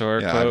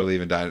dinosaur "Yeah, quote. I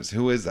believe in dinosaurs."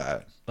 Who is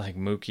that? Like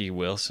Mookie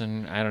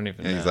Wilson. I don't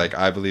even And know. he's like,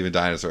 "I believe in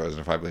dinosaurs,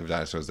 and if I believe in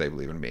dinosaurs, they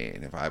believe in me,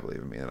 and if I believe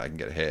in me, then I can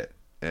get a hit."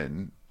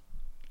 And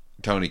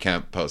Tony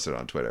Kemp posted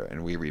on Twitter,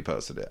 and we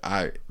reposted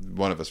it.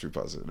 One of us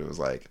reposted it. It was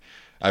like,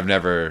 I've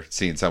never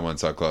seen someone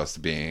so close to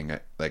being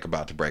like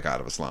about to break out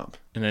of a slump.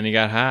 And then he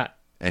got hot.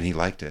 And he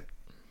liked it.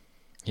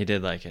 He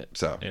did like it.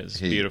 So it was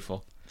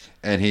beautiful.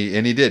 And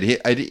he did. He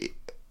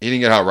didn't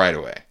get hot right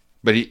away,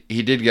 but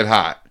he did get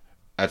hot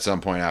at some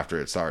point after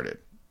it started.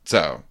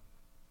 So,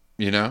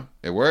 you know,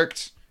 it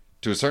worked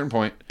to a certain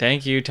point.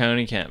 Thank you,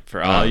 Tony Kemp,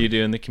 for all you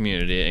do in the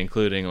community,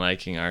 including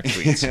liking our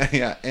tweets.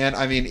 Yeah, and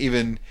I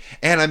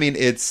mean,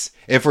 it's,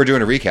 if we're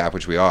doing a recap,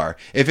 which we are,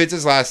 if it's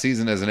his last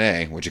season as an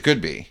A, which it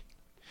could be,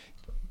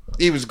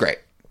 he was great.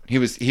 He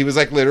was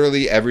like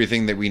literally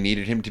everything that we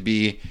needed him to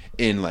be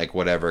in like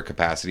whatever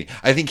capacity.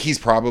 I think he's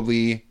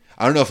probably,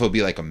 I don't know if he'll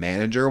be like a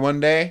manager one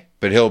day,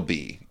 but he'll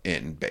be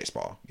in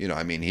baseball. You know,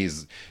 I mean,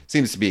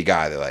 seems to be a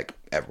guy that like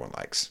everyone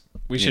likes.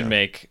 We should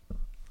make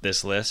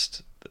this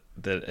list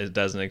that it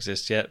doesn't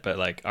exist yet, but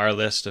like our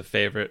list of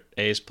favorite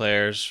A's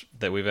players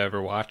that we've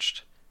ever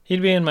watched.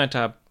 He'd be in my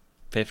top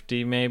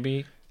 50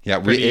 maybe.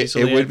 Yeah,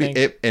 easily, it would be,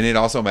 and it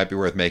also might be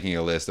worth making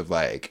a list of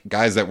like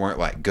guys that weren't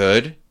like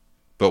good,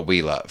 but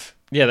we love.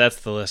 Yeah, that's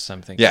the list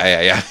I'm thinking.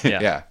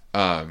 Yeah.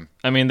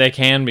 I mean, they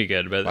can be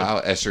good, but wow,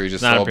 Esther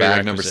just not a stole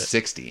bag number prerequisite.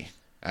 60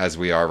 as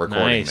we are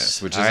recording Nice.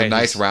 this, which All is a right,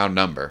 nice round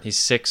number. He's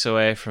 6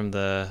 away from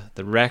the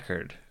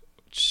record,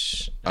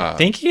 which I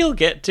think he'll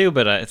get to,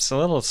 but it's a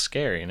little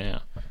scary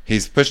now.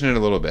 He's pushing it a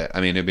little bit.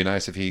 I mean, it'd be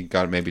nice if he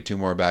got maybe 2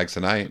 more bags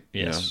tonight.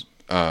 Yes.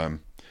 You know?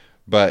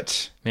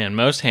 But Man,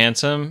 most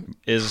handsome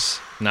is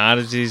not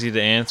as easy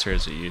to answer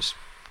as it used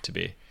to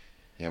be.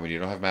 yeah, when you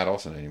don't have Matt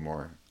Olson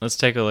anymore, Let's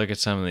take a look at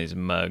some of these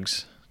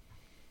mugs.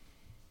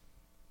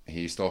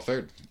 he stole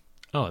third.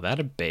 Oh, that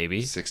a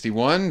baby.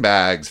 61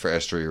 bags for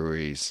Esther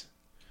Ruiz.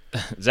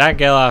 Zach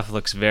Geloff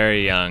looks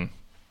very young.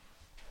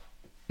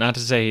 Not to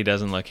say he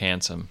doesn't look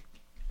handsome,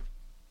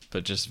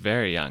 but just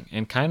very young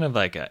and kind of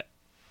like a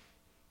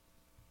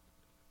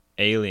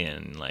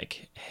alien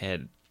like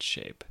head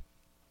shape.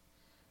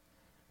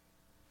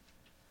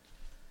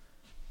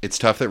 It's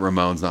tough that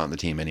Ramon's not on the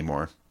team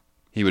anymore.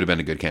 He would have been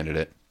a good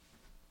candidate.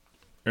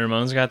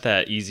 Ramon's got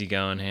that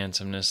easygoing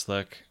handsomeness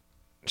look.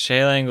 Shea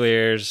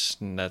Langeliers,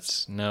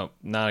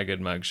 not a good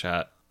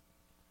mugshot.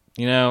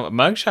 You know,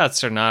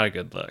 mugshots are not a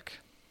good look.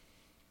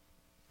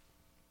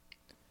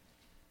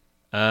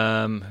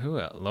 Who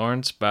else?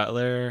 Lawrence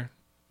Butler.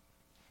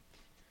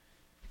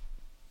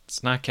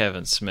 It's not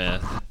Kevin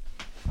Smith.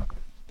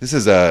 This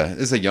is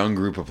a young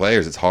group of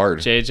players. It's hard.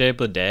 JJ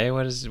Bleday?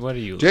 What are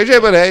you? JJ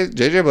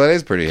Bleday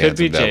is pretty handsome. Could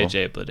be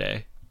JJ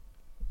Bleday.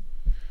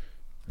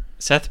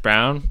 Seth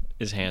Brown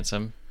is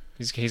handsome.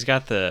 He's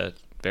got the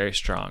very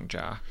strong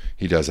jaw.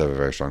 He does have a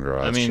very strong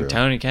jaw. I mean, true.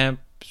 Tony Kemp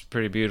is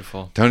pretty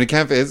beautiful. Tony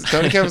Kemp is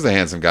a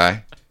handsome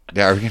guy.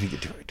 Yeah, are we gonna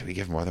do we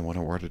give more than one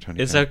award to Tony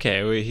Kemp? It's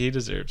okay. He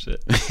deserves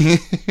it.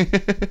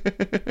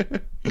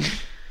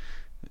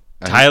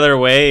 Tyler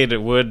Wade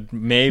would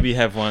maybe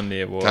have won the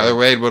award. Tyler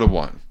Wade would have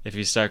won if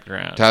he stuck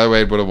around. Tyler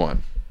Wade would have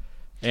won.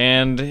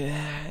 And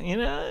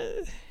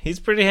he's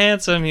pretty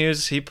handsome.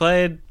 He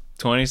played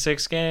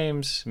 26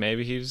 games.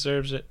 Maybe he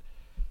deserves it.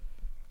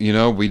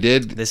 We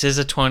did. This is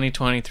a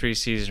 2023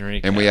 season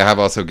recap, and we have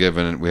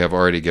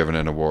already given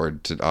an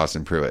award to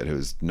Austin Pruitt,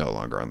 who's no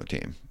longer on the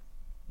team.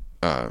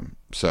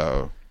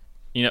 So,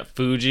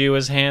 Fuji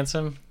was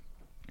handsome.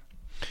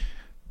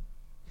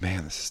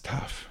 Man, this is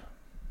tough.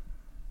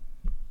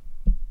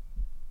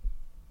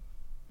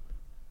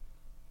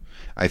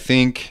 I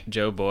think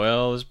Joe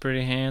Boyle was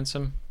pretty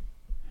handsome.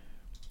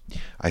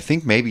 I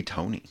think maybe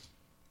Tony.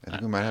 I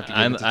think we might have to give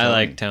it to Tony. I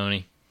like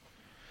Tony.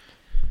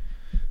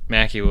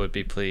 Mackie would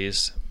be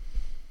pleased.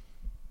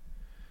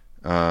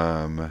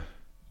 Most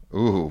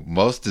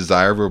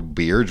desirable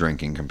beer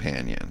drinking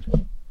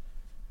companion.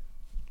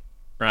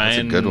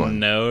 Ryan That's a good one.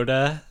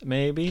 Noda,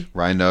 maybe?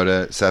 Ryan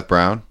Noda, Seth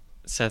Brown.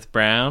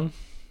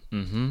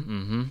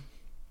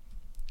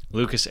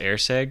 Lucas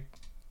Erceg.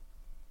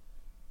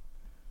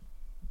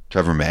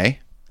 Trevor May.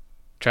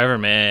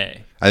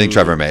 I think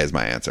Trevor May is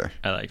my answer.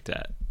 I like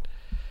that.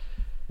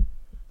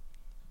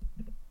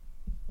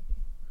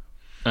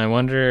 I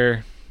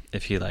wonder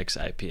if he likes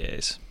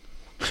IPAs.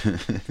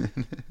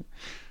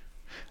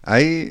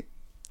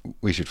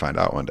 We should find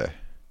out one day.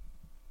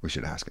 We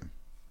should ask him.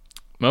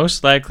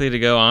 Most likely to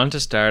go on to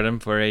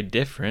stardom for a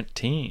different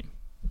team.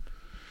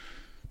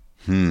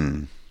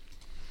 This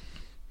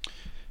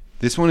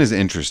one is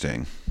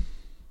interesting.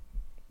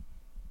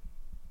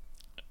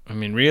 I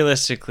mean,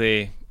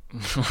 realistically,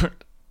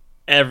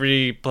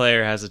 every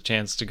player has a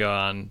chance to go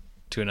on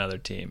to another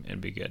team and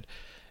be good.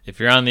 If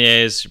you're on the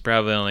A's, you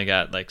probably only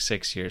got like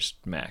 6 years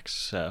max.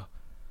 So,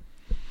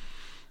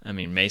 I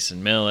mean,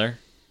 Mason Miller,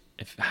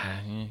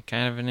 kind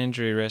of an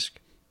injury risk.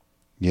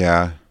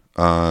 Yeah.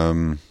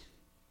 Lawrence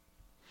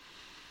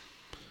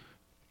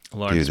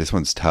Dude, this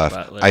one's tough.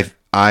 Butler.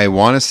 I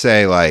want to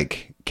say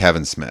like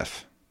Kevin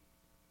Smith.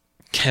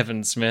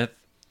 Kevin Smith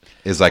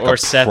Is like or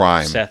a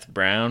prime. Seth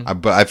Brown.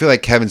 But I feel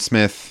like Kevin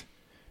Smith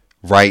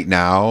right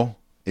now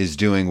is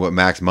doing what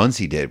Max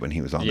Muncy did when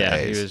he was on the A's. Yeah,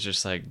 he was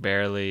just like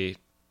barely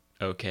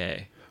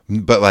okay.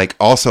 But like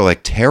also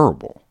like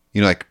terrible.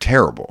 Like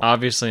terrible.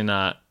 Obviously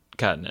not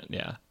cutting it,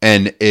 yeah.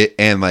 And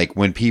like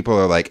when people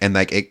are like, and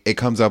like it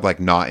comes up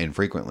like not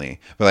infrequently.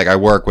 But like I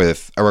work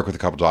with a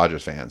couple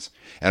Dodgers fans.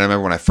 And I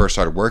remember when I first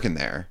started working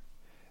there,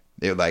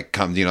 it would like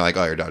come, like,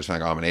 oh, you're a Dodgers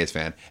fan, like, oh, I'm an A's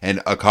fan.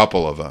 And a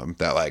couple of them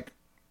that like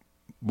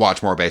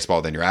watch more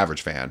baseball than your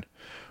average fan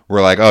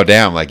were like, oh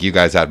damn, like you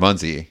guys had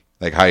Muncy.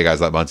 Like how you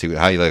guys let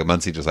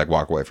Muncy just like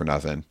walk away for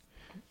nothing.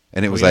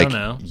 And it was like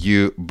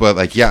but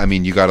like, yeah, I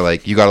mean you gotta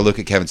look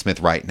at Kevin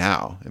Smith right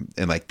now.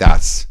 And like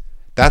that's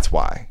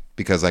why.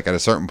 Because like at a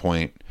certain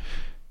point,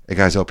 a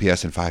guy's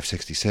OPS in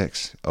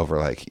 566 over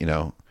like,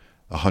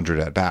 100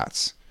 at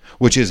bats,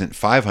 which isn't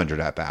 500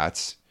 at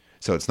bats.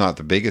 So it's not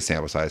the biggest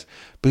sample size,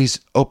 but he's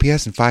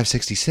OPS in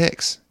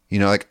 566. We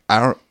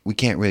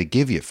can't really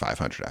give you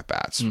 500 at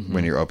bats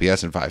when you're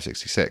OPS in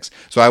 566.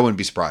 So I wouldn't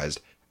be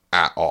surprised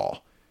at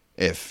all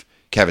if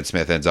Kevin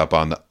Smith ends up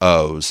on the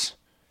O's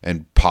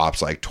and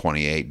pops like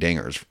 28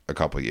 dingers a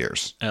couple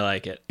years. I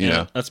like it.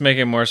 Let's make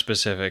it more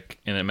specific,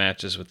 and it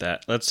matches with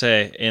that. Let's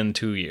say in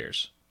 2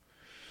 years.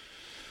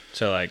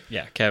 So like,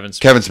 yeah, Kevin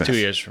Smith 2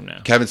 years from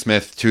now. Kevin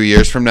Smith 2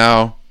 years from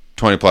now,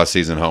 20-plus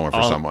season homer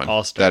for someone.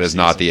 That is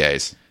not the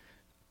A's.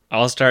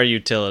 All-star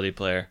utility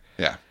player.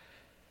 Yeah.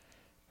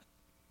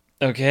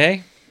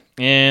 Okay.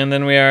 And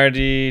then we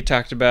already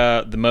talked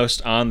about the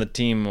most on the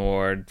team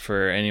award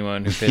for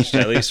anyone who pitched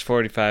at least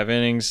 45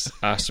 innings,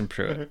 Austin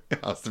Pruitt.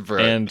 Austin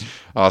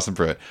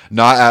Pruitt.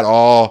 Not at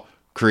all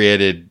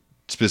created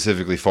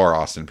specifically for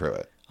Austin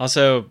Pruitt.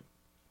 Also,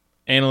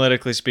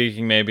 analytically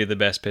speaking, maybe the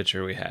best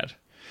pitcher we had.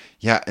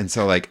 Yeah, and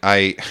so like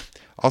I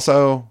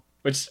also...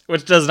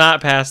 Which does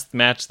not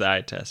match the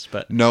eye test,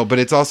 but no, but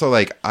it's also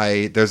like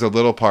there's a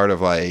little part of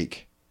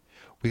like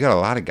we got a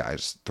lot of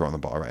guys throwing the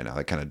ball right now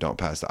that kind of don't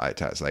pass the eye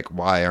test. Like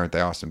why aren't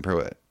they Austin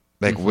Pruitt?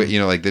 Like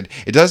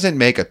it doesn't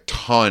make a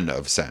ton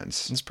of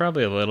sense. There's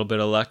probably a little bit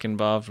of luck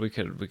involved. We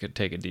could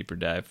take a deeper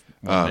dive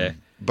one day.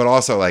 But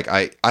also like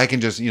I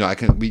can just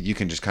you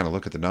can just kind of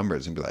look at the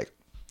numbers and be like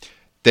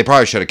they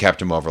probably should have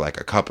kept him over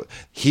like a couple.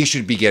 He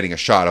should be getting a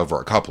shot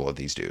over a couple of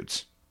these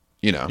dudes.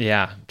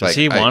 Yeah. Does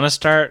he want to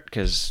start?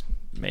 Because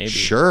maybe.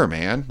 Sure,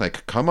 man.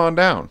 Like, come on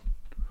down.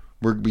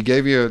 We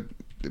gave you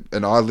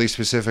an oddly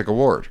specific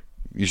award.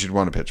 You should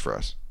want to pitch for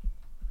us.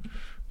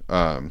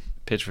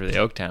 Pitch for the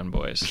Oaktown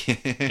boys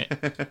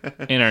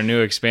in our new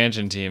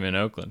expansion team in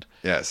Oakland.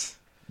 Yes.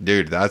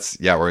 Dude,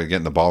 we're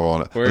getting the ball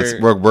rolling.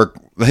 We're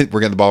We're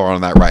getting the ball rolling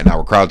on that right now.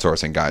 We're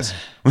crowdsourcing, guys.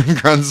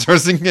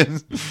 Crowdsourcing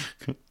is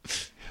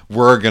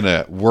we're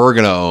gonna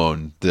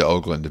own the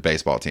Oakland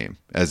baseball team,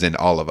 as in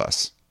all of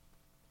us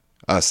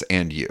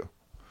and you.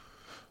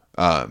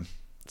 So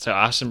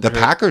Austin The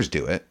Pruitt, Packers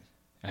do it.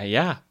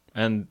 yeah,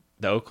 and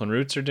the Oakland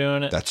Roots are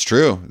doing it. That's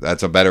true.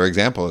 That's a better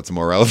example. It's a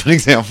more relevant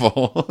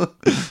example.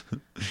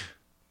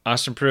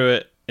 Austin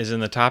Pruitt is in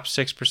the top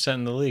 6%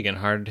 in the league in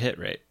hard hit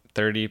rate,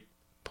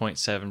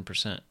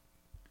 30.7%.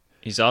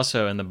 He's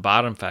also in the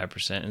bottom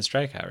 5% in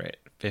strikeout rate,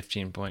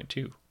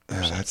 15.2%.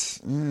 That's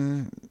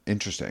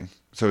interesting.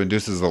 So it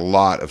induces a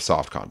lot of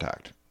soft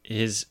contact.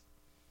 Here's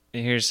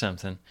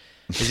something.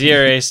 His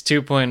ERA is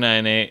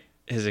 2.98.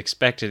 His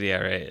expected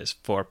ERA is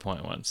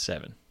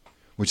 4.17.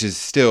 Which is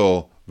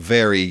still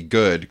very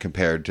good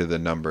compared to the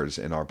numbers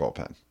in our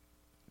bullpen.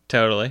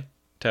 Totally.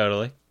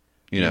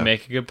 You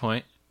make a good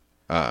point.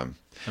 I'm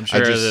sure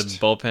the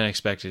bullpen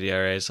expected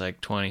ERA is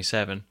like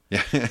 27.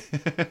 Yeah.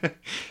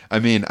 I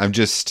mean,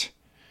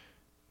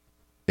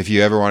 if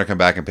you ever want to come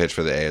back and pitch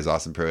for the A's,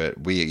 Austin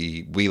Pruitt,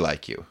 we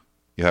like you.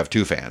 You have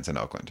 2 fans in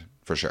Oakland,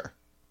 for sure.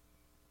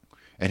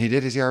 And he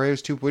did, his ERA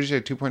was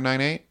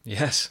 2.98?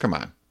 Yes. Come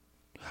on.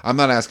 I'm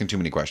not asking too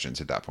many questions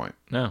at that point.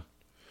 No.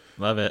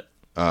 Love it.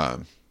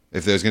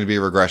 If there's going to be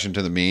a regression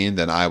to the mean,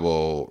 then I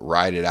will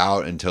ride it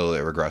out until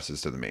it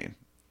regresses to the mean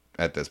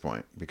at this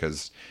point,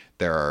 because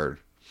there are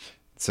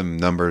some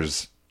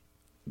numbers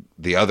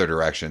the other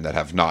direction that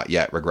have not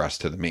yet regressed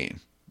to the mean.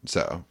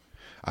 So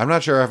I'm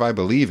not sure if I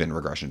believe in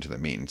regression to the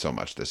mean so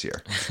much this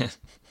year.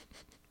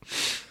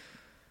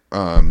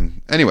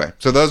 Anyway,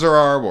 so those are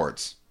our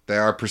awards. They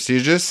are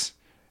prestigious,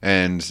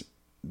 and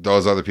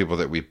those are the people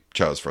that we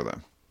chose for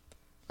them.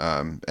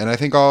 And I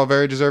think all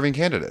very deserving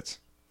candidates.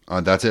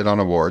 That's it on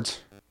awards.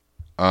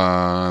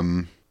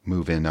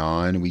 Moving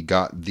on, we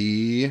got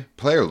the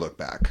player look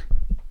back.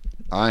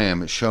 I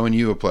am showing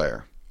you a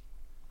player.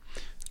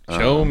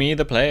 Show me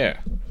the player.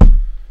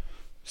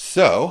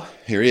 So,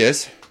 here he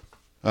is.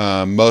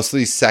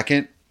 Mostly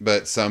second,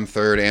 but some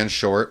third and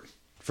short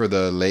for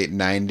the late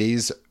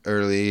 90s,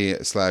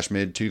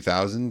 early/mid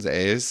 2000s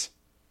A's.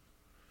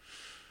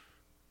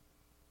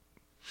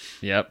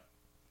 Yep.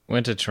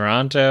 Went to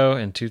Toronto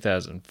in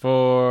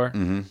 2004.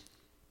 Mm-hmm.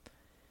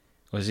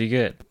 Was he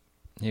good?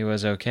 He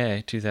was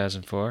okay.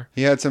 2004.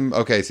 He had some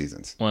okay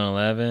seasons.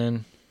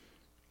 111.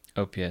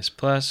 OPS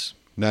plus.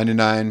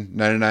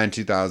 99,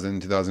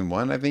 2000,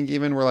 2001, I think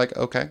even were like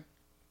okay.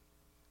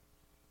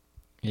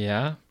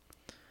 Yeah.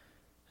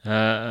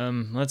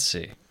 Let's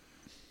see.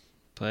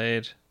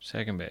 Played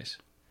second base.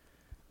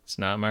 It's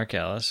not Mark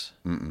Ellis.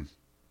 Mm-mm.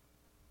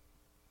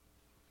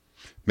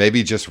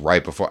 Maybe just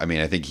right before. I mean,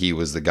 I think he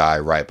was the guy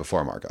right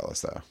before Mark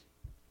Ellis, though.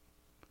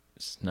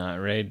 It's not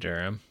Ray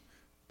Durham.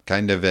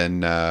 Kind of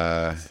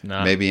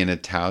maybe an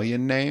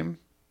Italian name.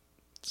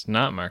 It's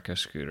not Marco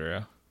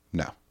Scudero.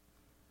 No.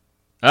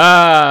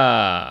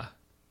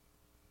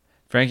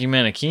 Frankie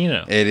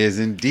Manachino. It is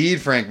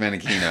indeed Frank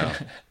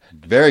Manachino.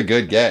 Very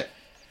good get.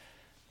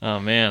 Oh,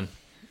 man.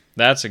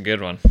 That's a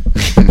good one.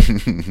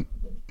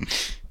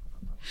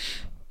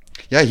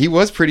 Yeah, he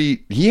was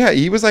pretty.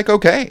 He was like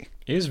okay.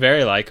 He was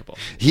very likable.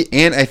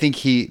 I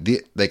think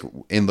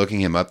in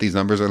looking him up, these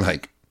numbers are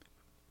like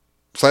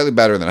slightly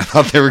better than I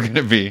thought they were going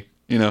to be.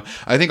 You know,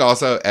 I think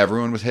also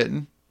everyone was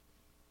hitting.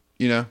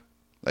 You know,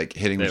 like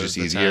hitting was just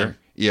easier. Time.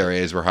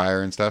 ERAs were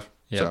higher and stuff.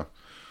 Yep. So,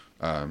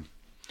 but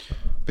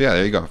yeah,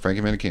 there you go,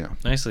 Frankie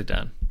Manachino. Nicely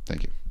done.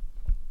 Thank you.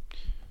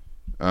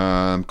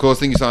 Coolest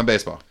thing you saw in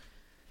baseball?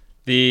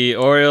 The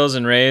Orioles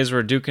and Rays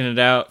were duking it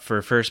out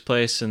for first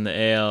place in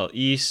the AL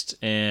East,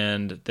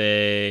 and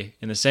they,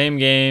 in the same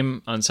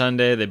game on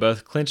Sunday, they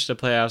both clinched a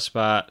playoff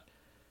spot,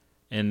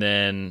 and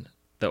then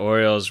the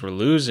Orioles were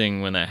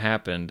losing when that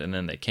happened, and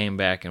then they came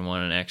back and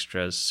won in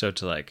extras. So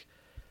to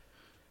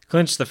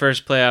clinch the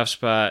first playoff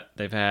spot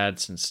they've had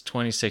since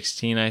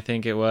 2016, I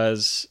think it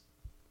was,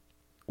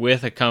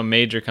 with a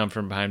major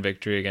come-from-behind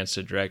victory against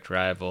a direct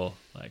rival,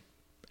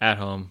 at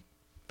home.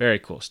 Very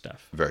cool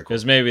stuff. Very cool. It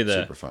was maybe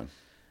super fun.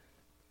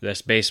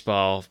 This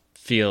baseball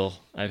feel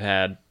I've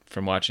had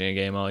from watching a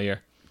game all year.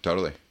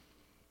 Totally.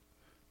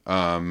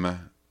 Mine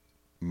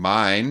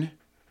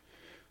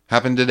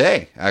happened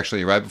today,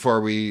 actually, right before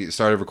we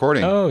started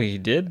recording. Oh, he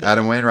did?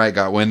 Adam Wainwright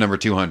got win number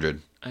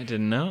 200. I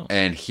didn't know.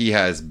 And he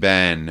has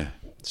been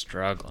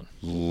struggling,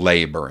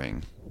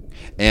 laboring.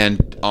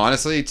 And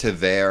honestly, to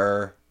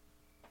their,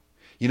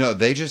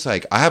 they just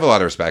I have a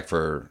lot of respect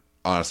for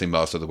honestly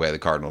most of the way the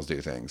Cardinals do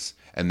things.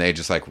 And they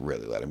just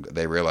really let him go.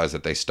 They realized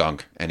that they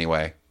stunk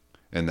anyway.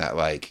 And that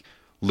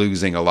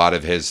losing a lot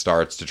of his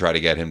starts to try to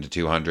get him to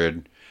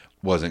 200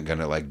 wasn't going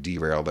to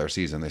derail their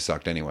season. They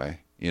sucked anyway,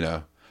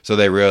 So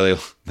they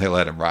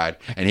let him ride,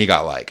 and he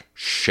got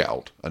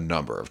shelled a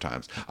number of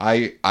times.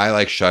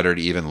 I shudder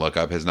to even look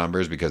up his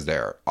numbers because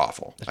they're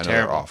awful.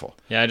 They're awful.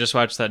 Yeah, I just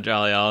watched that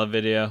Jolly Olive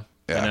video.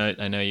 Yeah.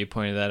 I know you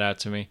pointed that out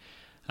to me.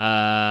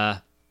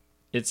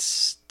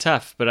 It's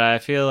tough, but I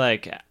feel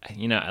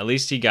at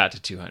least he got to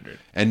 200.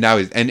 And now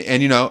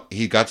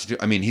he got to do.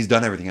 I mean, he's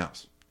done everything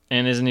else.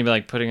 And isn't he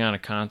like putting on a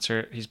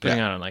concert? He's putting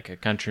on like a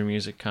country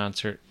music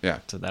concert. Yeah.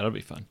 So that'll be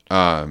fun.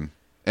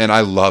 And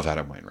I love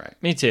Adam Wainwright.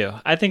 Me too.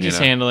 I think he's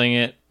handling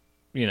it,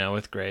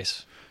 with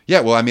grace. Yeah,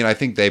 well, I mean, I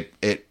think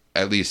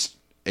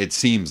it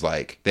seems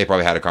like they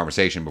probably had a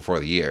conversation before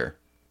the year.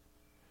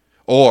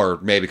 Or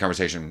maybe a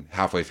conversation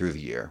halfway through the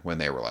year when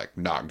they were like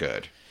not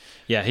good.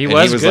 Yeah, he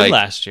was good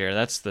last year.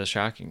 That's the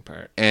shocking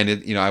part. And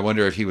I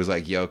wonder if he was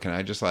like, "Yo, can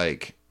I just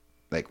like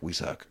we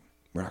suck.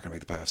 We're not gonna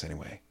make the playoffs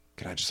anyway.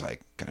 Can I just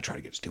can I try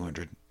to get to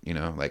 200?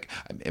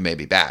 It may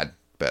be bad,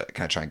 but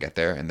can I try and get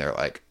there?" And they're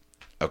like,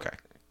 "Okay."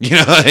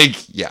 Yeah,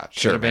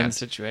 sure, Could have been man. the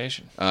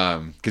situation.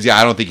 Because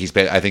I don't think he's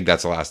paid. I think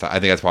that's the last. I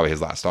think that's probably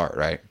his last start,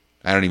 right?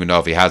 I don't even know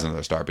if he has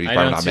another start, but he's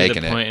probably not making it.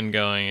 I don't see the point in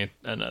going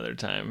another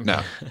time.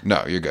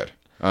 No, you're good.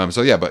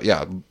 So yeah, but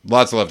yeah,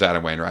 lots of love to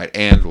Adam Wainwright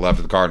and love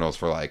to the Cardinals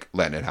for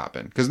letting it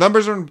happen because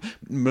numbers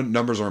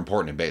are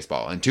important in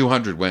baseball, and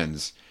 200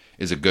 wins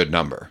is a good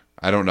number.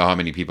 I don't know how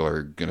many people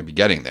are going to be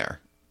getting there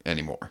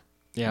anymore.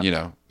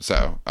 Yeah,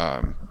 so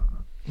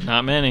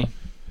not many.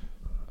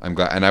 I'm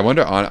glad, and I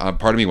wonder.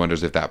 Part of me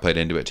wonders if that played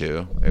into it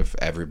too. If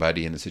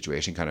everybody in the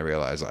situation kind of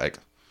realized I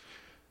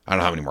don't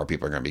know how many more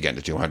people are going to be getting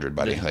to 200,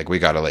 buddy. Yeah. We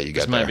got to let you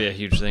get there. This might be a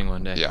huge thing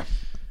one day. Yeah.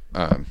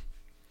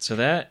 So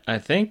that, I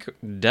think,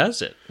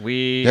 does it.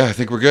 I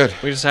think we're good.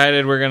 We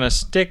decided we're going to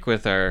stick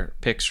with our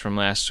picks from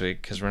last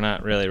week because we're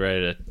not really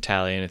ready to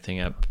tally anything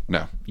up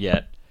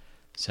yet.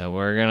 So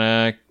we're going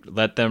to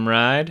let them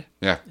ride.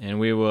 Yeah. And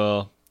we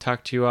will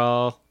talk to you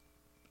all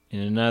in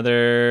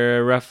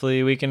another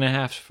roughly week and a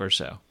half or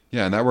so.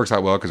 Yeah, and that works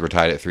out well because we're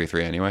tied at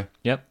 3-3 anyway.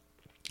 Yep.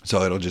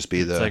 So it'll just be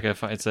it's like a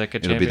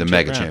championship. It'll be the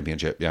mega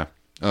championship, yeah.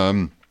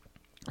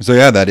 So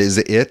yeah, that is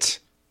it.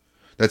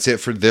 That's it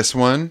for this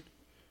one.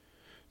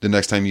 The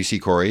next time you see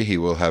Corey, he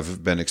will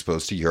have been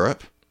exposed to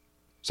Europe.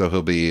 So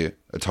he'll be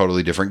a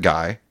totally different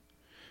guy.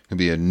 He'll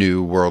be a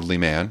new worldly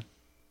man.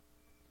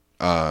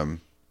 But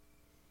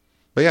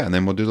yeah, and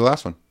then we'll do the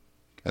last one.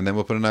 And then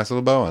we'll put a nice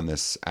little bow on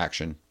this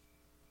action.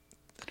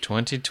 The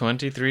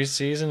 2023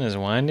 season is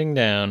winding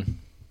down.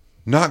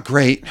 Not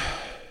great,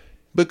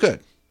 but good.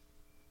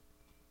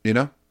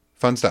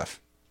 Fun stuff.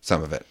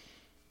 Some of it.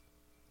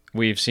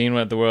 We've seen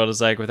what the world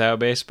is like without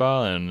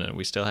baseball, and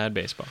we still had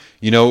baseball.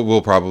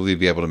 We'll probably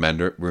be able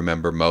to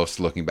remember most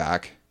looking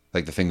back,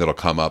 like the thing that'll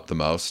come up the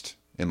most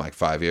in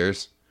 5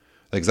 years.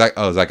 Like Zach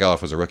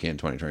Eflin was a rookie in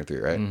 2023,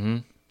 right? Mm-hmm.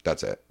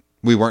 That's it.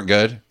 We weren't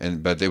good,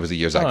 but it was the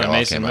year Zach Eflin came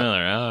Mason up. Miller,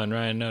 and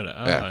Ryan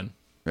Noda,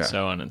 and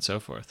so on and so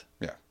forth.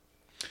 Yeah.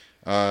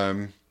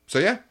 So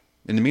yeah.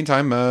 In the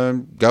meantime,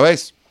 go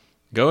A's.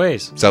 Go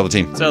A's. Sell the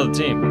team. Sell the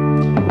team.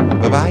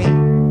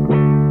 Bye-bye.